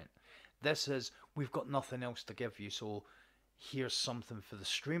content. This is, we've got nothing else to give you, so here's something for the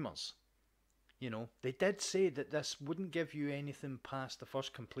streamers. They did say that this wouldn't give you anything past the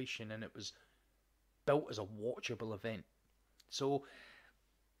first completion, and it was built as a watchable event. So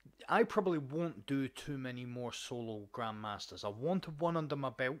I probably won't do too many more solo Grandmasters. I wanted one under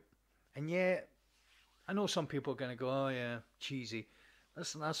my belt, and yeah, I know some people are going to go, oh yeah, cheesy.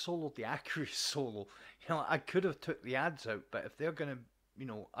 Listen, I soloed the Accuracy solo. I could have took the ads out, but if they're going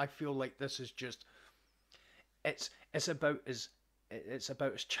to, I feel like this is just, it's about as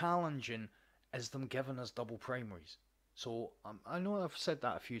challenging as them giving us double primaries. So I know I've said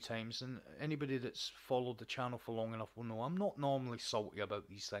that a few times, and anybody that's followed the channel for long enough will know I'm not normally salty about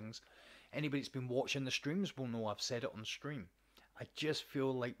these things. Anybody that's been watching the streams will know I've said it on stream. I just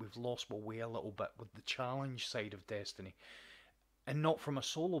feel like we've lost our way a little bit with the challenge side of Destiny. And not from a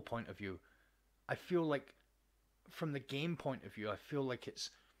solo point of view. I feel like, from the game point of view, I feel like it's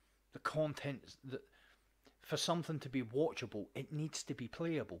the content that, for something to be watchable, it needs to be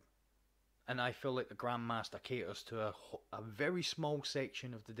playable. And I feel like the Grandmaster caters to a very small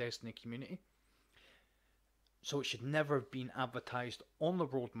section of the Destiny community. So it should never have been advertised on the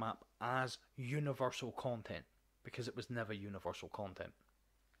roadmap as universal content, because it was never universal content.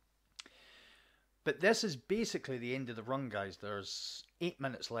 But this is basically the end of the run, guys. There's 8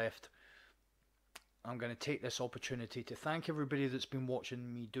 minutes left. I'm going to take this opportunity to thank everybody that's been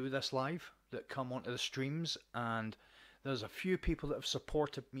watching me do this live, that come onto the streams, and there's a few people that have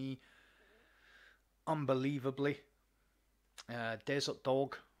supported me unbelievably. Desert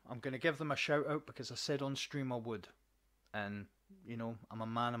Dog, I'm going to give them a shout out because I said on stream I would, and I'm a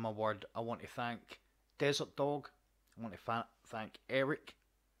man of my word. I want to thank Desert Dog, I want to thank Eric,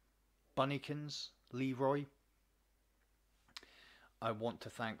 Bunnykins, Leroy, I want to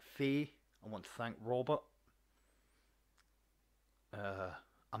thank Faye, I want to thank Robert.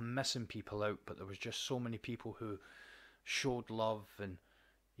 I'm missing people out, but there was just so many people who showed love and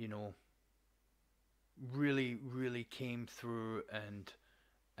really came through, and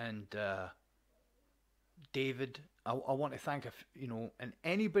David, I want to thank, and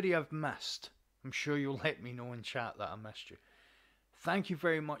anybody I've missed, I'm sure you'll let me know in chat that I missed you. Thank you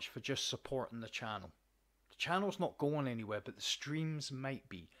very much for just supporting the channel. The channel's not going anywhere, but the streams might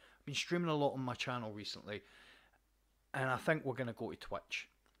be. I've been streaming a lot on my channel recently, and I think we're going to go to Twitch.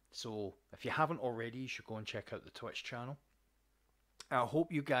 So if you haven't already, you should go and check out the Twitch channel. I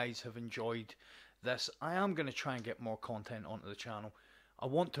hope you guys have enjoyed this. I am going to try and get more content onto the channel. I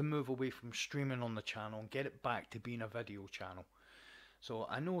want to move away from streaming on the channel and get it back to being a video channel. So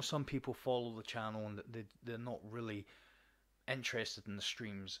I know some people follow the channel and they're not really interested in the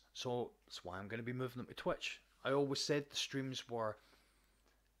streams. So that's why I'm going to be moving them to Twitch. I always said the streams were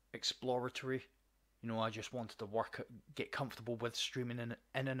exploratory. I just wanted to get comfortable with streaming in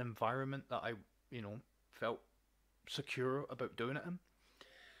an environment that I, felt secure about doing it in.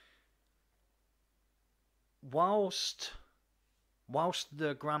 Whilst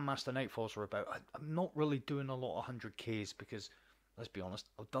the Grandmaster Nightfalls are about, I'm not really doing a lot of 100Ks because, let's be honest,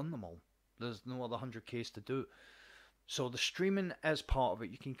 I've done them all. There's no other 100Ks to do. So the streaming is part of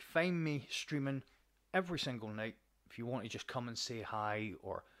it. You can find me streaming every single night if you want to just come and say hi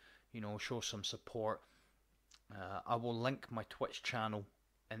or, show some support. I will link my Twitch channel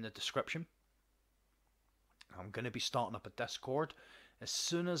in the description. I'm going to be starting up a Discord As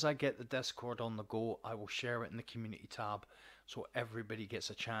soon as I get the Discord on the go, I will share it in the community tab so everybody gets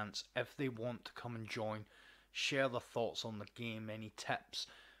a chance. If they want to come and join, share their thoughts on the game, any tips,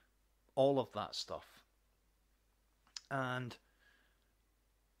 all of that stuff. And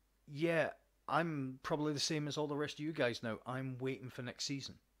yeah, I'm probably the same as all the rest of you guys now. I'm waiting for next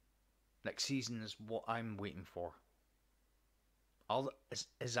season. Next season is what I'm waiting for. Is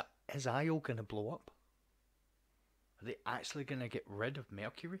IO going to blow up? Are they actually going to get rid of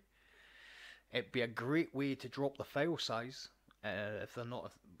Mercury? It'd be a great way to drop the file size if they're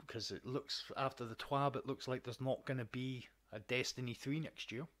not, because it looks, after the TWAB, it looks like there's not going to be a Destiny 3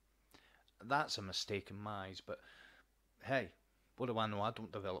 next year. That's a mistake in my eyes, but hey, what do I know? I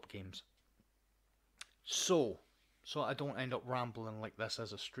don't develop games. So I don't end up rambling like this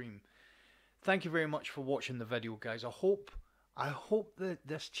as a stream. Thank you very much for watching the video, guys. I hope that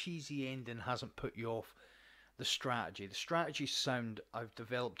this cheesy ending hasn't put you off the strategy. The strategy sound, I've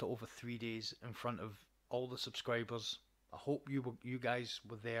developed it over 3 days in front of all the subscribers. I hope you guys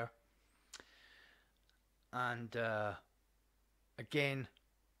were there. And again,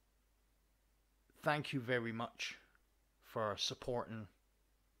 thank you very much for supporting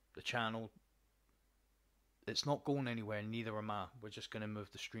the channel. It's not going anywhere, neither am I. We're just going to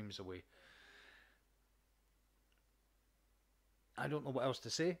move the streams away. I don't know what else to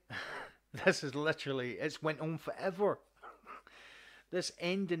say. This is literally, it's went on forever. This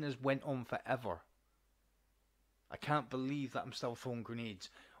ending has went on forever. I can't believe that I'm still throwing grenades.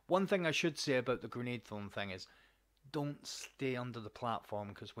 One thing I should say about the grenade throwing thing is, don't stay under the platform,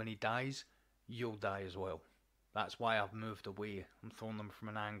 because when he dies, you'll die as well. That's why I've moved away. I'm throwing them from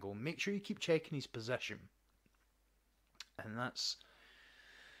an angle. Make sure you keep checking his position. And that's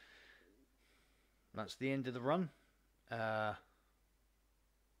the end of the run.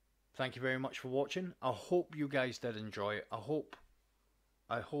 Thank you very much for watching. I hope you guys did enjoy it.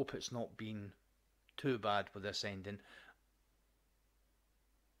 I hope it's not been too bad with this ending.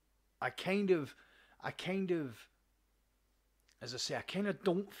 I kind of, as I say, I kind of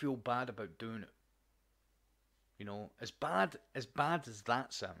don't feel bad about doing it. You know, as bad as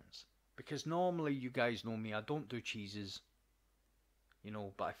that sounds. Because normally, you guys know me, I don't do cheeses. You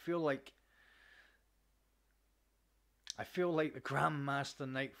know, but I feel like the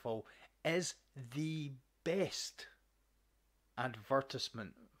Grandmaster Nightfall is the best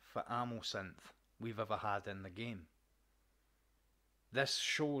advertisement for ammo synth we've ever had in the game. This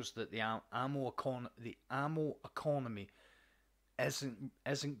shows that the ammo economy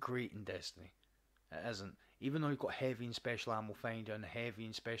isn't great in Destiny. It isn't. Even though you've got heavy and special ammo finder and heavy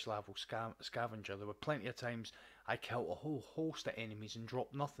and special ammo scavenger, there were plenty of times I killed a whole host of enemies and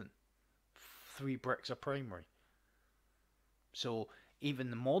dropped nothing. 3 bricks of primary. So even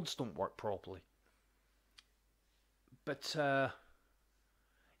the mods don't work properly. But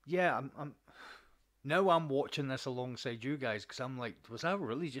yeah, now I'm watching this alongside you guys, because I'm like, was I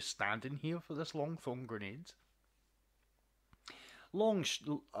really just standing here for this long throwing grenades? A long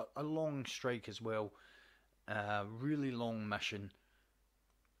strike as well. Really long mission.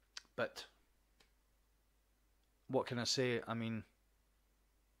 But what can I say? I mean,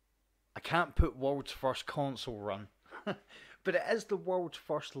 I can't put world's first console run. But it is the world's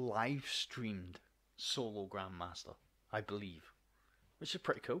first live streamed solo Grandmaster, I believe. Which is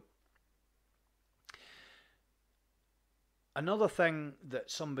pretty cool. Another thing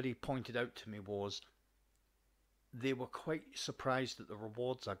that somebody pointed out to me was they were quite surprised at the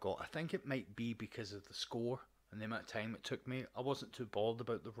rewards I got. I think it might be because of the score and the amount of time it took me. I wasn't too bothered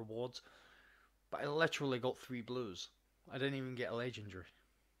about the rewards, but I literally got 3 blues. I didn't even get a legendary.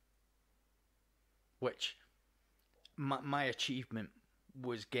 Which, my achievement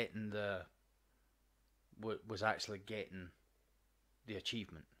was actually getting the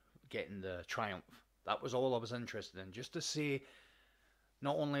achievement, getting the triumph. That was all I was interested in, just to say,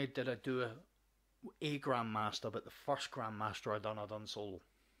 not only did I do a Grandmaster, but the first Grandmaster I done solo.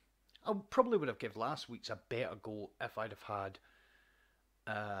 I probably would have given last week's a better go if I'd have had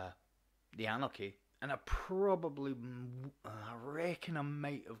the Anarchy, and I reckon I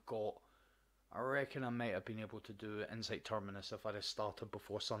might have been able to do Insight Terminus if I'd have started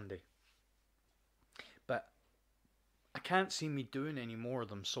before Sunday. But I can't see me doing any more of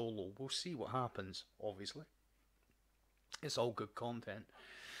them solo. We'll see what happens, obviously. It's all good content.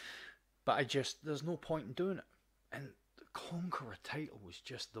 But there's no point in doing it. And the Conqueror title was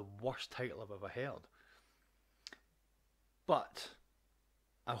just the worst title I've ever held. But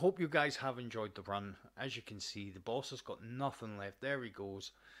I hope you guys have enjoyed the run. As you can see, the boss has got nothing left. There he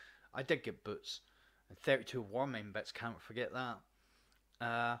goes. I did get boots. And 32 Warmine bits, can't forget that.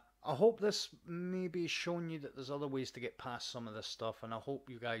 I hope this maybe has shown you that there's other ways to get past some of this stuff, and I hope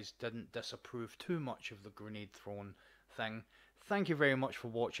you guys didn't disapprove too much of the grenade throwing thing. Thank you very much for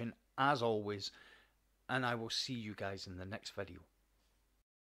watching, as always, and I will see you guys in the next video.